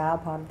 not just our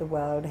part of the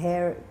world.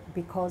 Here,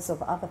 because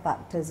of other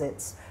factors,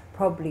 it's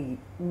probably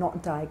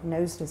not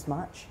diagnosed as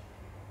much.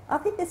 Are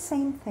they the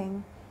same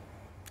thing?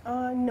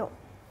 No.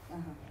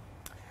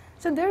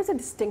 So there is a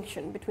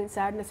distinction between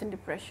sadness and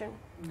depression.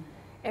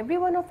 Every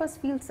one of us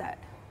feels sad,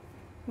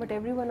 but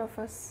every one of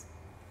us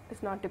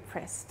is not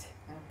depressed.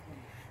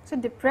 So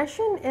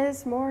depression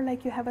is more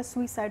like you have a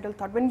suicidal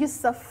thought. When you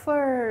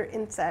suffer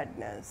in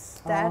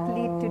sadness, that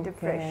leads to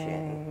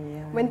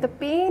depression. When the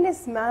pain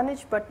is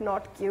managed but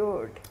not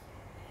cured,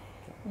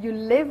 you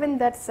live in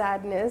that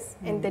sadness,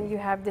 and then you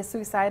have the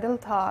suicidal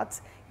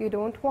thoughts. You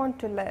don't want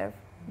to live.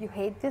 You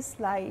hate this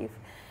life.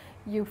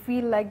 You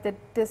feel like that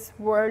this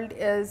world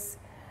is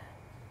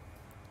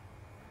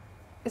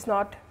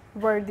not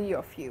worthy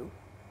of you,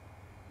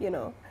 you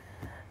know.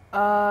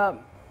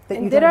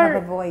 That you don't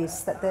have a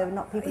voice, that there are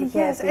not people who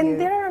care for you. Yes, and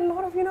there are a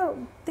lot of, you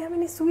know, there are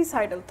many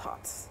suicidal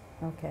thoughts.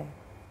 Okay.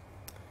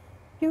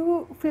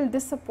 You feel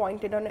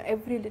disappointed on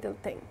every little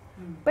thing.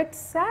 But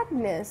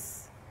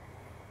sadness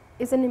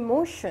is an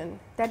emotion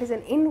that is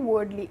an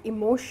inwardly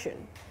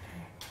emotion,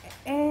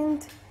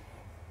 and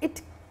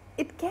it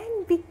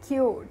can be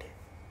cured.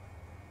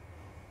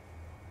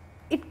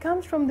 It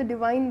comes from the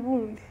divine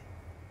wound.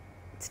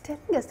 It's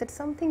telling us that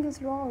something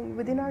is wrong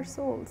within our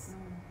souls.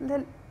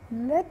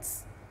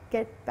 Let's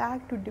get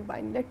back to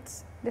divine.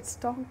 Let's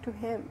talk to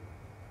him.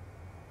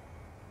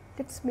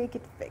 Let's make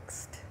it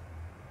fixed.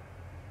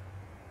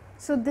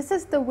 So this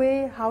is the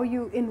way how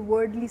you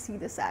inwardly see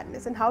the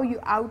sadness, and how you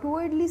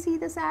outwardly see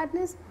the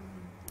sadness.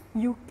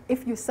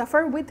 If you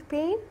suffer with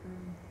pain,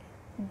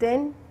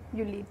 then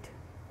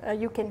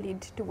you can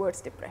lead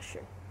towards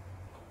depression.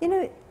 You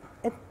know,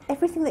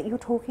 everything that you're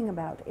talking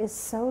about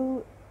is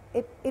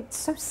it's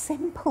so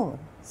simple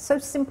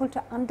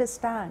to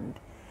understand.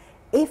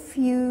 If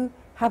you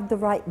have the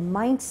right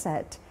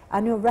mindset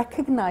and you're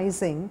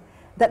recognizing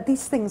that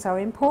these things are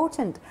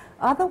important.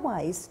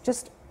 Otherwise,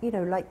 just, you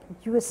know, like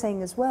you were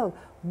saying as well,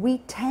 we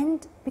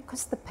tend,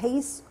 because the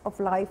pace of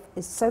life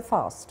is so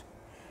fast,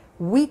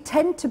 we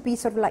tend to be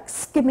sort of like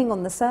skimming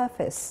on the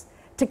surface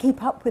to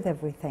keep up with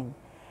everything.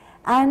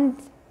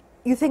 And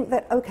you think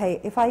that,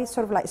 okay, if I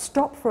sort of like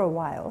stop for a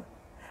while,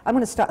 I'm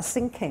going to start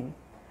sinking,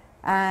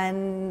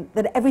 and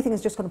that everything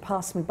is just going to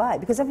pass me by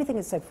because everything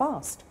is so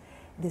fast.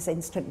 There's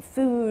instant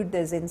food,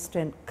 there's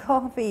instant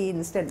coffee,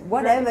 instant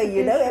whatever,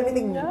 you know,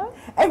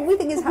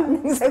 everything is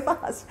happening so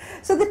fast.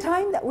 So the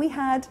time that we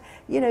had,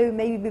 you know,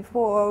 maybe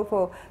before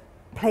for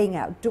playing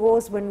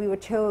outdoors when we were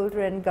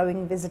children,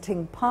 going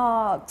visiting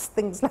parks,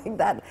 things like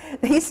that,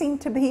 they seem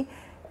to be,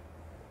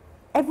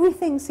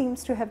 everything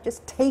seems to have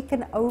just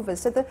taken over.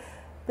 So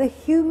the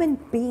human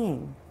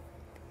being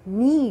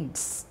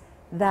needs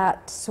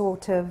that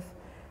sort of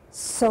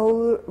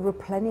soul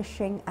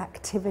replenishing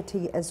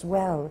activity as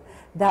well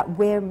that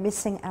we're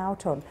missing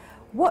out on.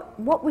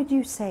 What would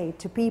you say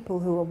to people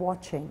who are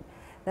watching,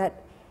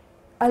 that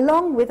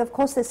along with, of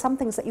course, there's some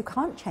things that you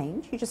can't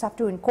change, you just have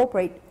to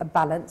incorporate a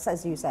balance,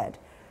 as you said.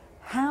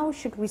 How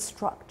should we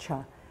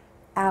structure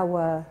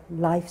our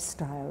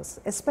lifestyles,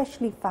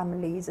 especially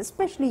families,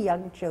 especially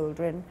young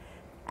children,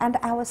 and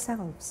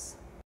ourselves?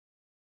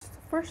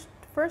 First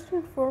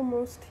and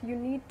foremost, you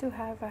need to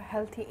have a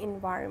healthy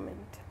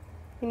environment.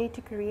 You need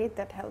to create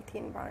that healthy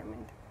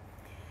environment.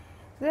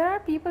 There are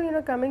people, you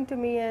know, coming to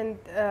me and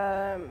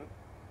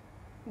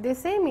they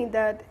say me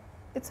that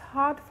it's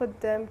hard for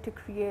them to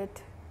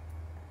create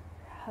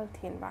a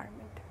healthy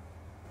environment.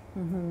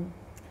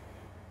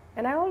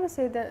 And I always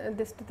say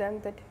this to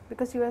them, that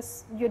because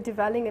you're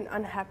dwelling in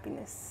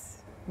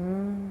unhappiness.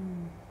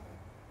 You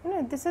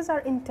know, this is our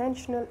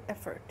intentional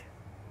effort.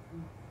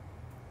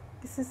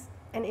 This is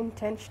an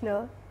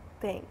intentional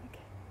thing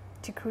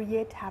to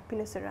create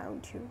happiness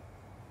around you.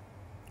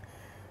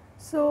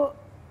 So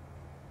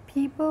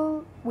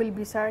people will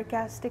be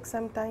sarcastic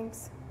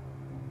sometimes,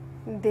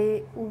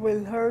 they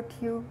will hurt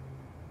you,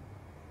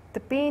 the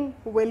pain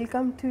will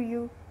come to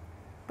you,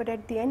 but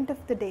at the end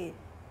of the day,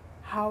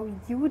 how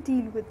you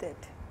deal with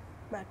it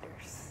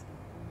matters.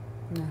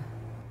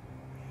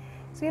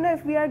 So, you know,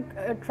 if we are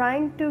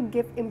trying to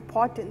give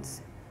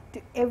importance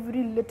to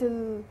every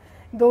little,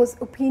 those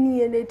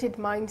opinionated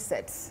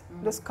mindsets,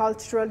 those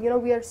cultural, you know,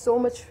 we are so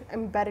much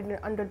embedded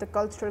under the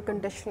cultural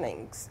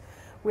conditionings.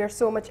 We are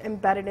so much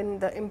embedded in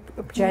the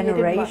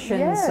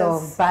generations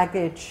of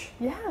baggage.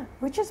 Yeah,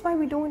 which is why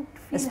we don't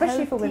feel especially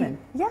healthy. For women.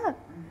 Yeah,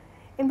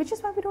 and which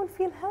is why we don't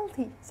feel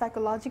healthy,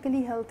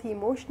 psychologically healthy,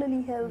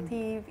 emotionally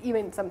healthy,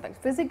 even sometimes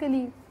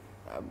physically.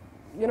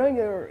 You know,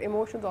 your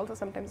emotions also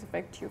sometimes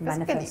affect you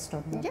physically. Manifest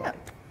on your body.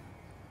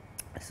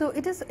 So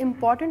it is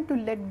important to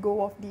let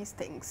go of these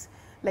things,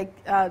 like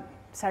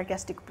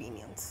sarcastic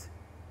opinions,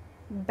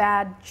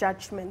 bad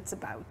judgments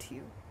about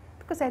you,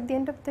 because at the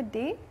end of the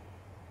day,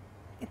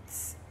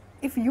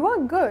 if you are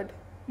good,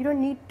 you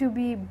don't need to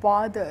be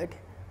bothered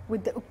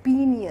with the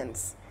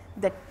opinions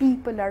that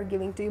people are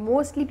giving to you.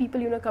 Mostly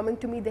people, coming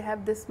to me, they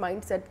have this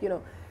mindset,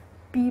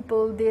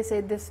 people, they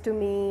say this to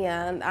me,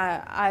 and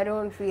I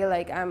don't feel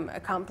like I'm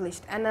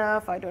accomplished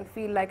enough, I don't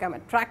feel like I'm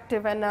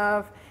attractive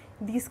enough.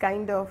 These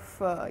kind of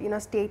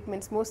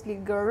statements, mostly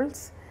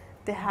girls,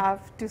 they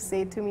have to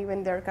say to me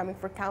when they're coming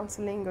for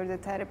counseling or the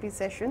therapy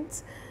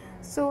sessions.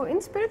 So in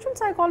spiritual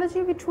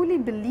psychology, we truly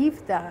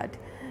believe that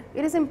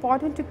it is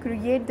important to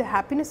create the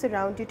happiness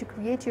around you, to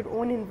create your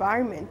own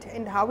environment.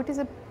 And how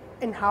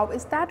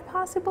is that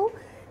possible?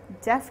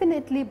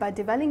 Definitely by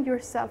developing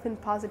yourself in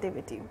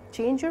positivity.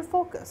 Change your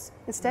focus.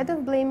 Instead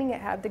of blaming,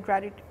 have the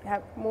gratitude,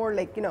 have more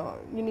like, you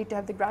need to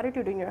have the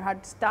gratitude in your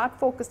heart. Start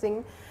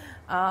focusing,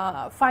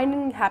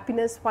 finding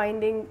happiness,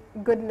 finding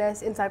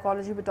goodness. In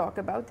psychology, we talk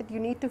about that you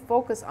need to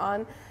focus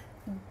on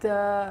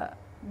the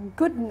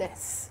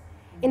goodness.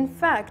 In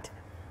fact,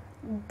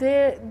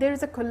 there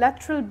is a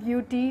collateral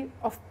beauty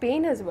of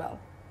pain as well.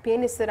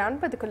 Pain is surrounded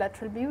by the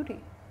collateral beauty.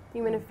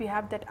 Even if we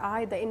have that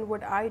eye, the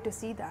inward eye, to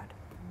see that.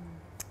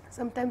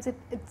 Sometimes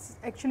it's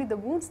actually the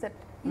wounds that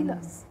heal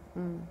us.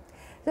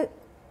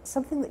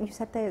 Something that you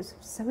said there is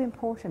so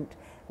important,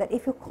 that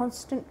if you're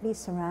constantly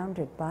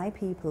surrounded by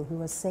people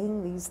who are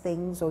saying these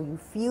things, or you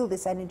feel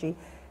this energy,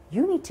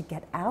 you need to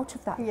get out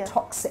of that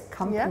toxic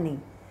company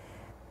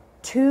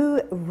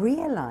to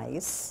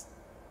realize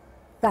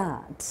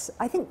that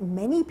I think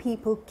many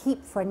people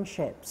keep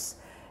friendships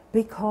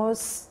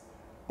because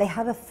they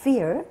have a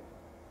fear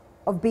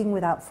of being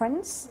without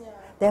friends,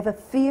 they have a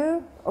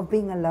fear of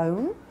being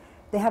alone,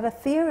 they have a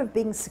fear of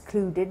being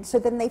secluded, so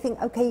then they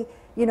think, okay,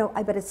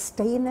 I better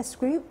stay in this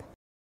group.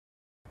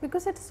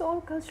 Because it's all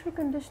cultural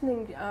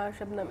conditioning,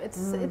 Shabnam.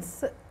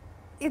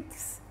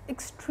 It's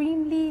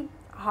extremely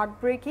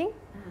heartbreaking.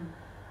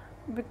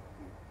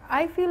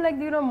 I feel like,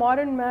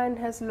 modern man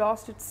has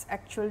lost its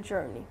actual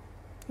journey.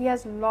 He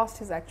has lost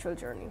his actual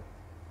journey.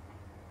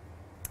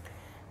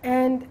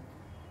 And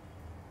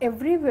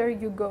everywhere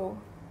you go,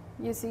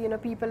 you see,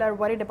 people are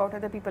worried about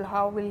other people.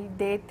 How will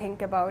they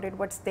think about it?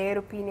 What's their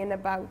opinion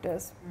about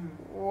us?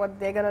 What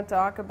they're going to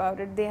talk about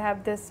it? They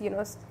have this,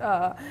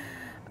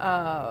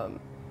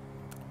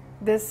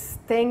 this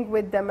thing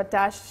with them,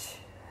 attached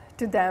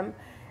to them,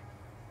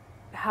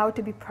 how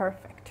to be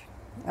perfect.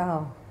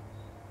 Oh,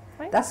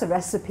 right? That's a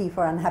recipe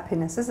for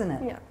unhappiness, isn't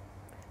it? Yeah.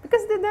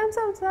 Because they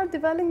themselves are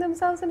developing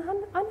themselves in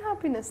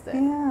unhappiness there.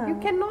 Yeah. You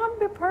cannot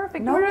be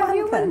perfect. No You're a one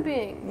human can.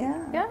 being.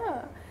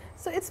 Yeah.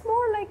 So it's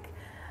more like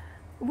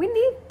we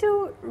need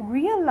to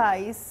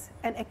realize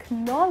and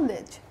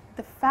acknowledge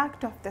the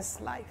fact of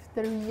this life,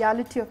 the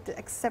reality of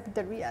accept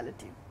the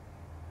reality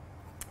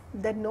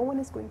that no one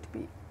is going to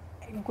be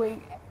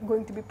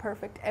going to be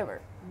perfect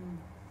ever.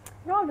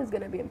 You're always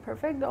going to be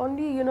imperfect.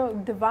 Only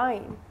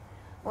divine,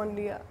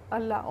 only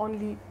Allah,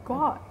 only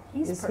God.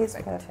 He's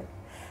perfect.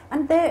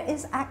 And there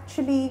is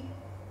actually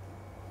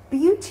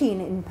beauty in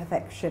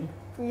imperfection.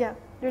 Yeah,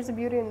 there's a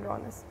beauty in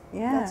rawness.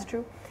 Yeah, that's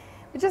true.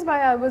 Which is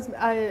why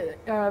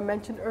I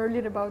mentioned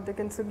earlier about the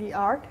kintsugi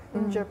art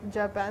in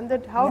Japan,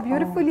 that how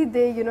beautifully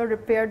they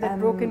repair the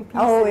broken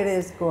pieces. Oh, it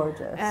is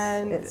gorgeous.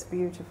 And it's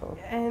beautiful.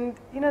 And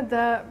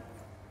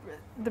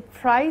the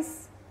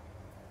price,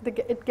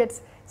 it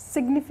gets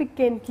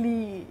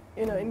significantly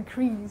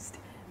increased.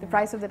 The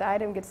price of that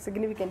item gets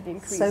significantly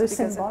increased. So because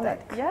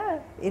symbolic. Of that.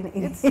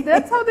 Yeah,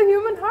 that's how the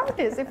human heart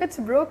is. If it's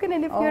broken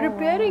and if you're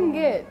repairing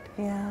it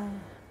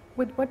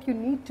with what you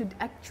need to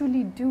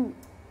actually do,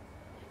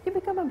 you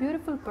become a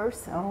beautiful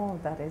person. Oh,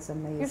 that is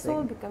amazing. Your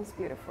soul becomes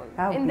beautiful.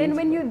 How and then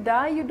when you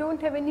die, you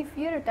don't have any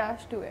fear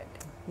attached to it.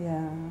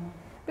 Yeah.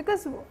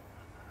 Because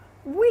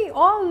we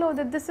all know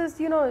that this is,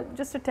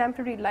 just a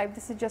temporary life.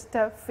 This is just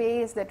a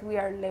phase that we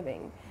are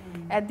living.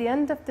 At the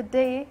end of the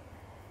day,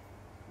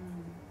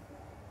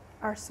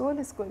 our soul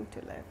is going to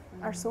live.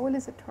 Our soul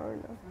is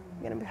eternal.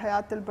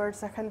 Hayatul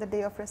barzakh, and the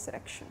day of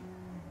resurrection.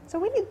 So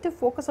we need to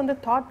focus on the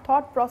thought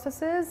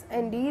processes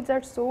and deeds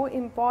are so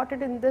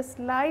important in this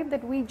life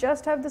that we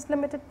just have this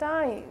limited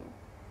time.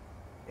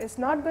 It's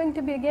not going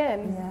to be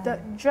again.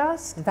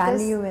 Just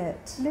value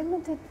it.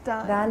 Limited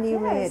time.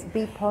 Value it.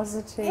 Be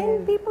positive.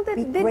 And people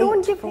that they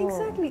don't give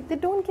they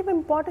don't give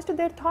importance to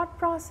their thought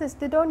process.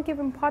 They don't give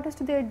importance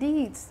to their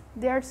deeds.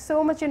 They are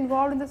so much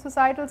involved in the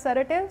societal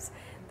narratives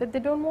that they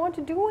don't want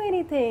to do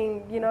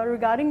anything,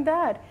 regarding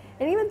that.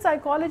 And even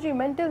psychology,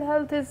 mental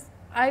health is,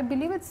 I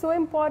believe it's so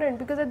important,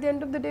 because at the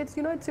end of the day, it's,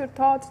 it's your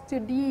thoughts, it's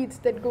your deeds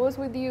that goes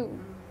with you.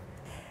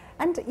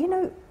 And,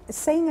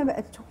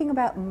 talking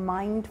about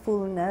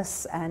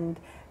mindfulness and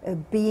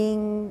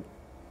being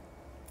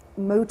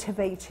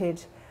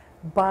motivated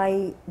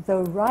by the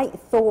right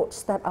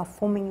thoughts that are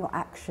forming your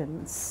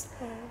actions.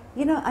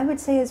 I would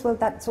say as well,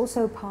 that's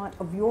also part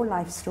of your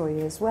life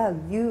story as well.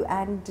 You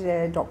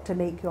and Dr.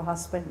 Lake, your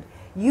husband,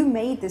 you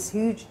made this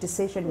huge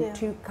decision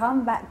to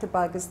come back to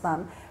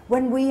Pakistan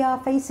when we are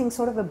facing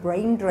sort of a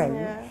brain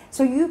drain.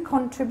 So you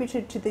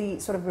contributed to the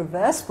sort of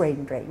reverse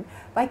brain drain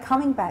by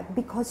coming back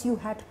because you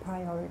had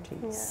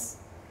priorities.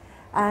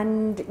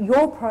 And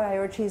your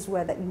priorities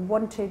were that you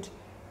wanted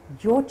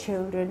your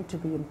children to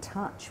be in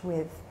touch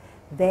with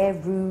their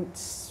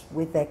roots,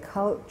 with their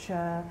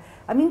culture.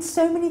 I mean,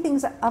 so many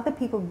things that other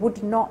people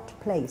would not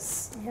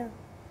place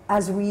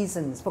as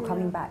reasons for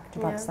coming back to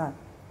Pakistan.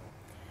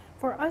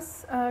 For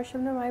us,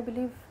 Shabnam, I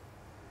believe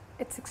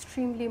it's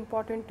extremely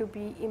important to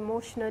be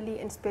emotionally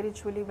and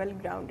spiritually well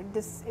grounded.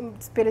 This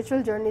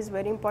spiritual journey is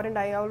very important.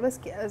 I always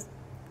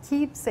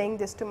keep saying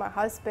this to my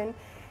husband,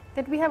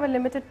 that we have a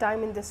limited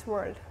time in this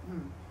world.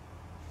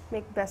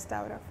 Make best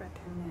out of it.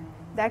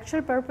 The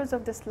actual purpose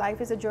of this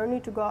life is a journey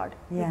to God.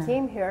 We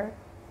came here.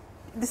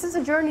 This is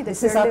a journey that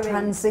this is we're our living.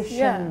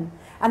 transition,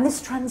 and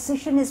this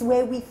transition is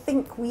where we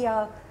think we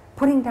are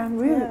putting down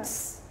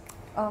roots.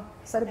 Oh,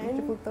 such a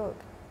beautiful thought.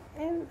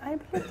 And I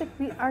believe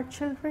that our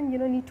children,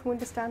 need to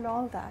understand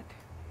all that.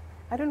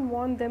 I don't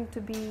want them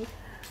to be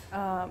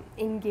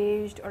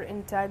engaged or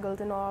entangled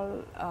in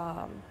all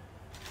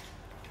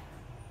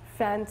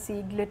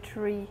fancy,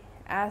 glittery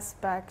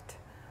aspect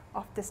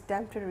of this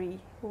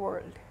temporary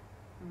world.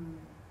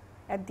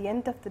 At the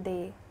end of the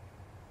day,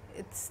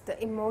 it's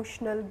the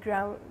emotional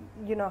ground,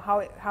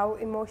 how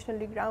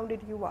emotionally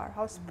grounded you are,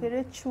 how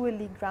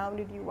spiritually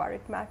grounded you are.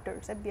 It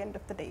matters at the end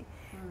of the day.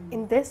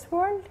 In this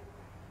world,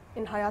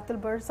 in Hayatul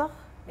Barzakh,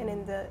 and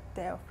in the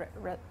day of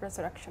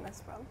resurrection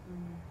as well.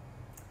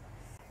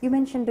 You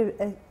mentioned,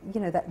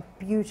 that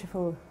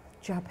beautiful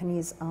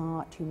Japanese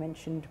art. You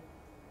mentioned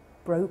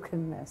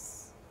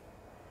brokenness.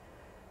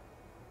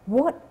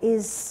 What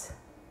is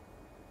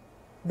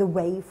the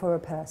way for a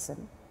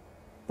person,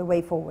 the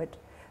way forward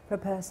for a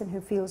person who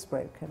feels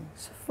broken?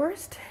 So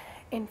first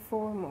and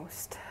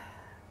foremost,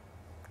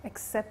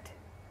 accept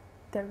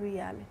the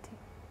reality.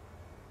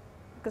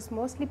 Because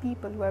mostly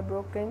people who are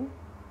broken,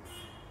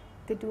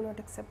 they do not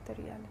accept the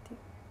reality.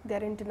 They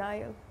are in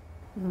denial.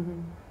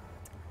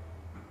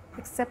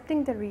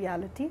 Accepting the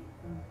reality,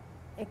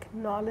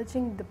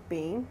 acknowledging the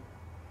pain,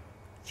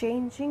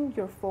 changing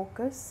your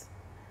focus,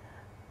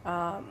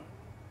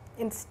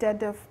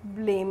 instead of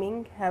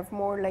blaming,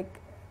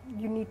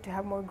 you need to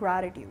have more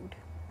gratitude.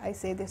 I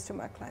say this to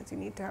my clients, you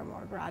need to have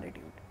more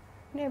gratitude.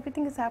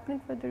 Everything is happening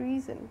for the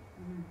reason.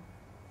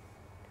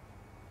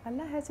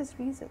 Allah has His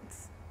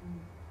reasons.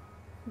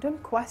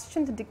 Don't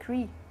question the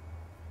decree.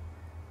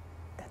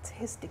 That's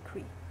His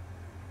decree.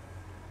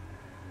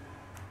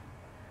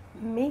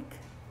 Make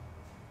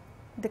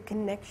the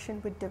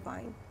connection with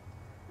divine.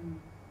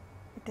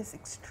 It is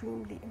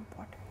extremely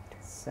important.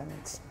 So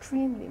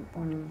extremely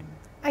important.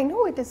 I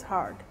know it is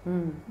hard,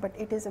 but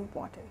it is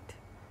important.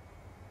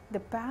 The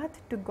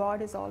path to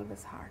God is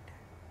always hard.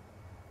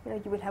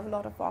 You will have a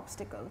lot of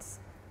obstacles,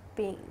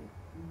 pain,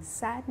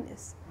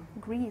 sadness,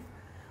 grief.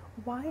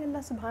 Why Allah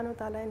subhanahu wa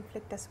ta'ala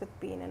inflict us with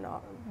pain and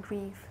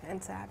grief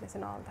and sadness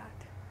and all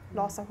that?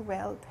 Loss of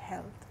wealth,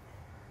 health.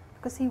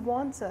 Because He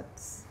wants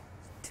us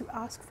to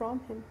ask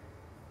from Him,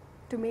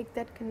 to make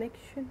that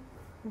connection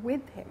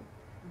with Him.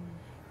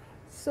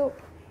 So,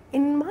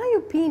 in my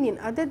opinion,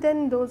 other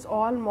than those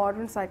all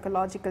modern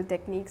psychological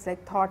techniques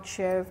like thought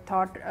shift,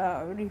 thought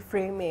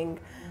reframing,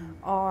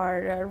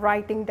 or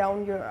writing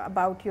down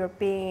about your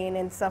pain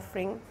and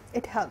suffering,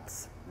 it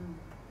helps.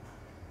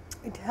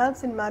 It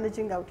helps in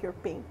managing out your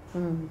pain.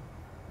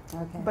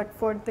 Okay. But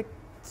for the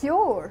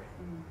cure,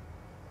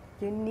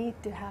 you need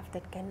to have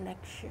that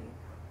connection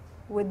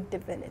with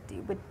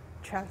divinity, with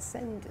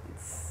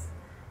transcendence.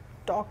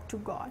 Talk to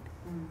God.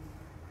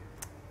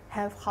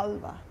 Have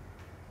halwa.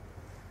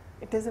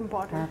 It is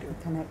important have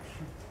the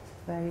connection.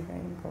 Very, very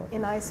important.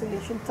 In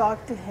isolation,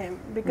 talk to Him,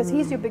 because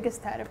He's your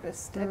biggest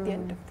therapist at the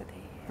end of the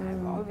day. I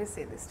always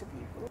say this to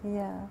people.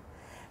 Yeah.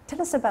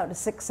 Tell us about a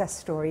success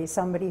story,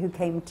 somebody who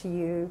came to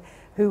you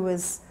who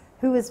was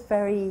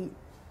very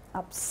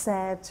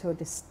upset or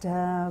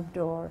disturbed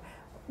or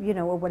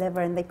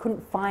whatever, and they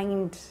couldn't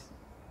find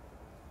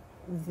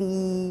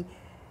the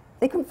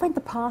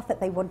path that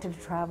they wanted to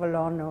travel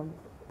on or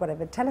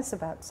whatever. Tell us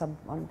about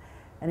someone,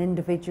 an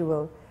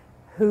individual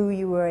who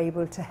you were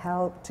able to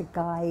help, to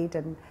guide,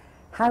 and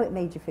how it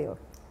made you feel.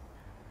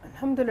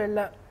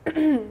 Alhamdulillah.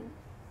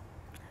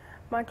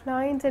 My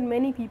clients and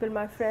many people,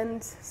 my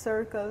friends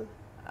circle,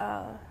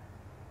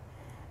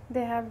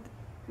 they have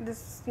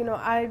this,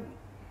 I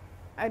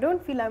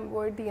don't feel I'm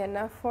worthy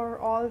enough for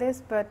all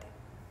this, but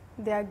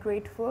they are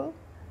grateful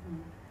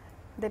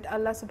that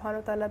Allah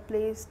subhanahu wa ta'ala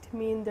placed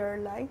me in their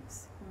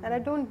lives. And I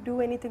don't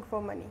do anything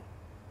for money.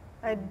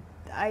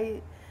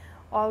 I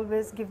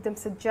always give them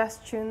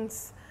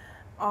suggestions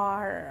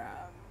or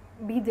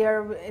be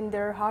there in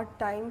their hard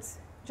times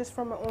just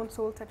for my own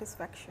soul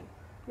satisfaction.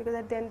 Because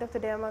at the end of the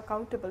day, I'm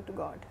accountable to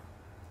God.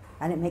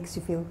 And it makes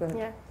you feel good.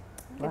 Yeah,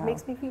 wow. It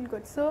makes me feel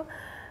good. So,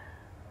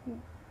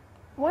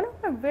 one of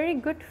my very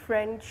good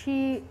friends,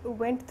 she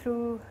went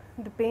through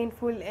the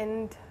painful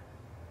and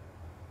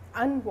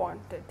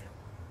unwanted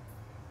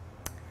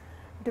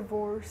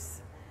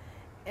divorce,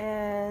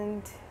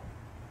 and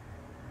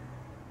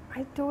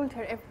I told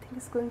her everything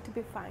is going to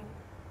be fine.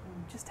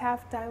 Just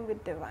have time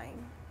with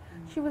divine.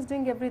 She was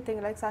doing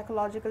everything like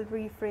psychological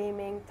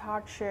reframing,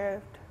 thought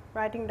shift,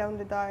 writing down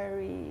the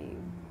diary,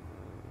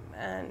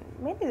 and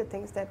many of the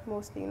things that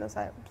mostly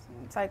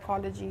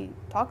psychology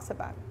talks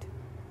about.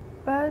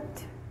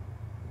 But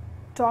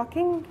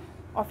talking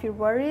of your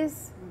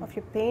worries, of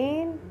your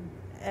pain,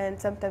 and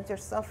sometimes your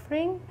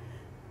suffering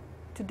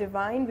to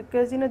divine,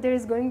 because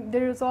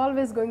there is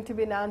always going to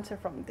be an answer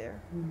from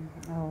there.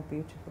 Oh,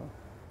 beautiful.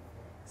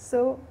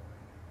 So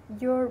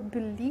your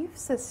belief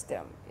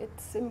system,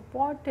 it's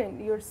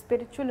important. Your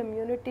spiritual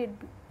immunity,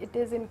 it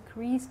is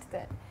increased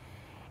then.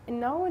 And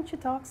now when she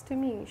talks to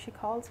me, she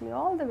calls me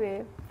all the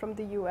way from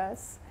the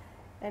US,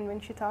 and when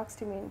she talks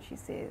to me and she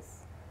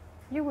says,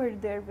 you were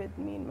there with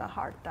me in my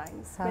hard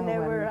times. How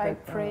Whenever I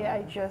wonderful. pray,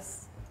 I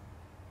just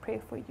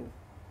pray for you.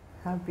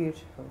 How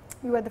beautiful.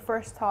 You are the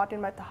first thought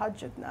in my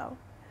tahajjud now.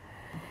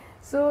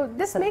 So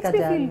this makes me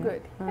feel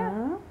good.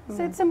 Yeah.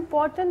 So it's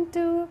important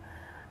to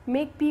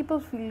make people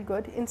feel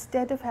good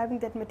instead of having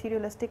that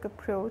materialistic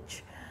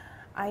approach.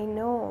 I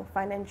know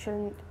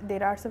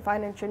there are some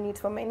financial needs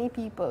for many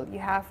people. You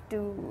have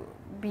to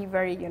be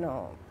very,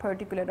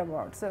 particular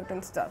about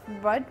certain stuff.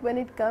 But when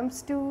it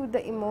comes to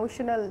the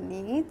emotional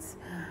needs,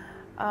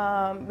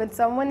 when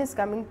someone is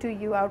coming to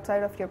you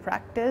outside of your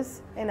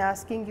practice and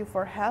asking you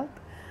for help,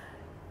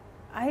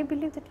 I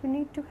believe that you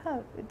need to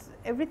help.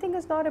 Everything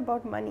is not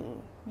about money.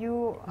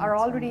 You are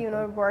already,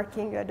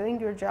 working, you are doing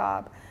your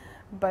job.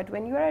 But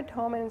when you are at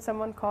home and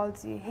someone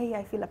calls you, hey,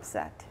 I feel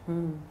upset.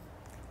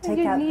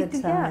 Take out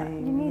the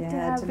time. You need to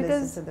have,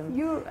 because listen to them.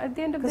 you, at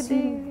the end of the day,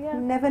 you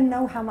never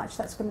know how much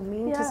that's going to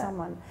mean to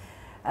someone.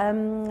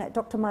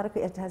 Dr. Mahrukh,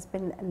 it has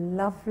been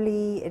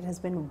lovely. It has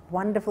been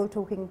wonderful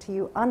talking to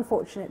you.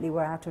 Unfortunately,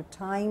 we're out of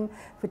time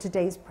for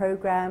today's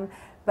program,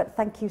 but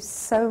thank you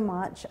so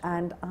much.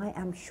 And I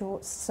am sure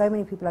so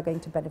many people are going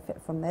to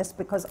benefit from this,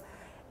 because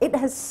it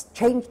has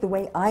changed the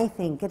way I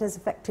think. It has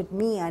affected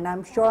me, and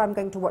I'm sure I'm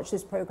going to watch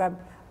this program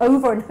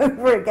over and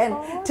over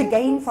again to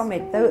gain from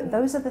it.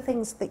 Those are the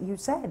things that you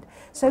said.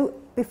 So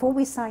before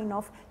we sign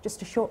off,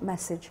 just a short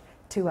message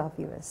to our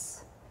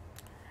viewers.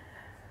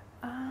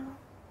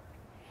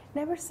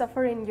 Never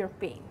suffer in your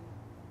pain.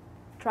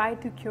 Try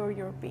to cure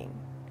your pain.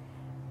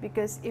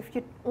 Because if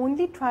you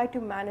only try to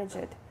manage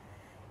it,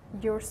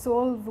 your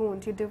soul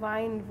wound, your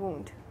divine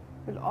wound,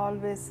 will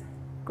always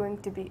going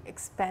to be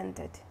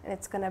expanded, and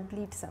it's going to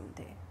bleed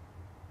someday.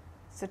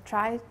 So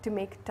try to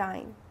make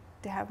time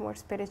to have more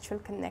spiritual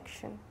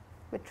connection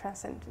with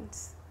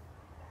transcendence.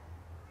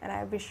 And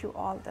I wish you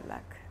all the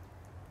luck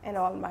and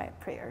all my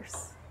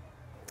prayers.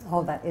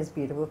 Oh, that is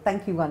beautiful.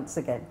 Thank you once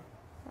again.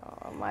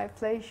 Oh, my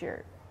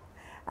pleasure.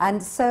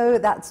 And so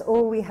that's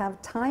all we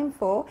have time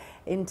for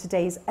in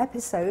today's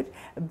episode,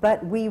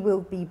 but we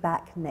will be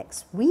back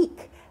next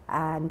week.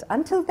 And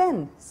until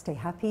then, stay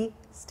happy,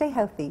 stay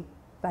healthy.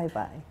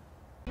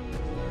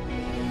 Bye-bye.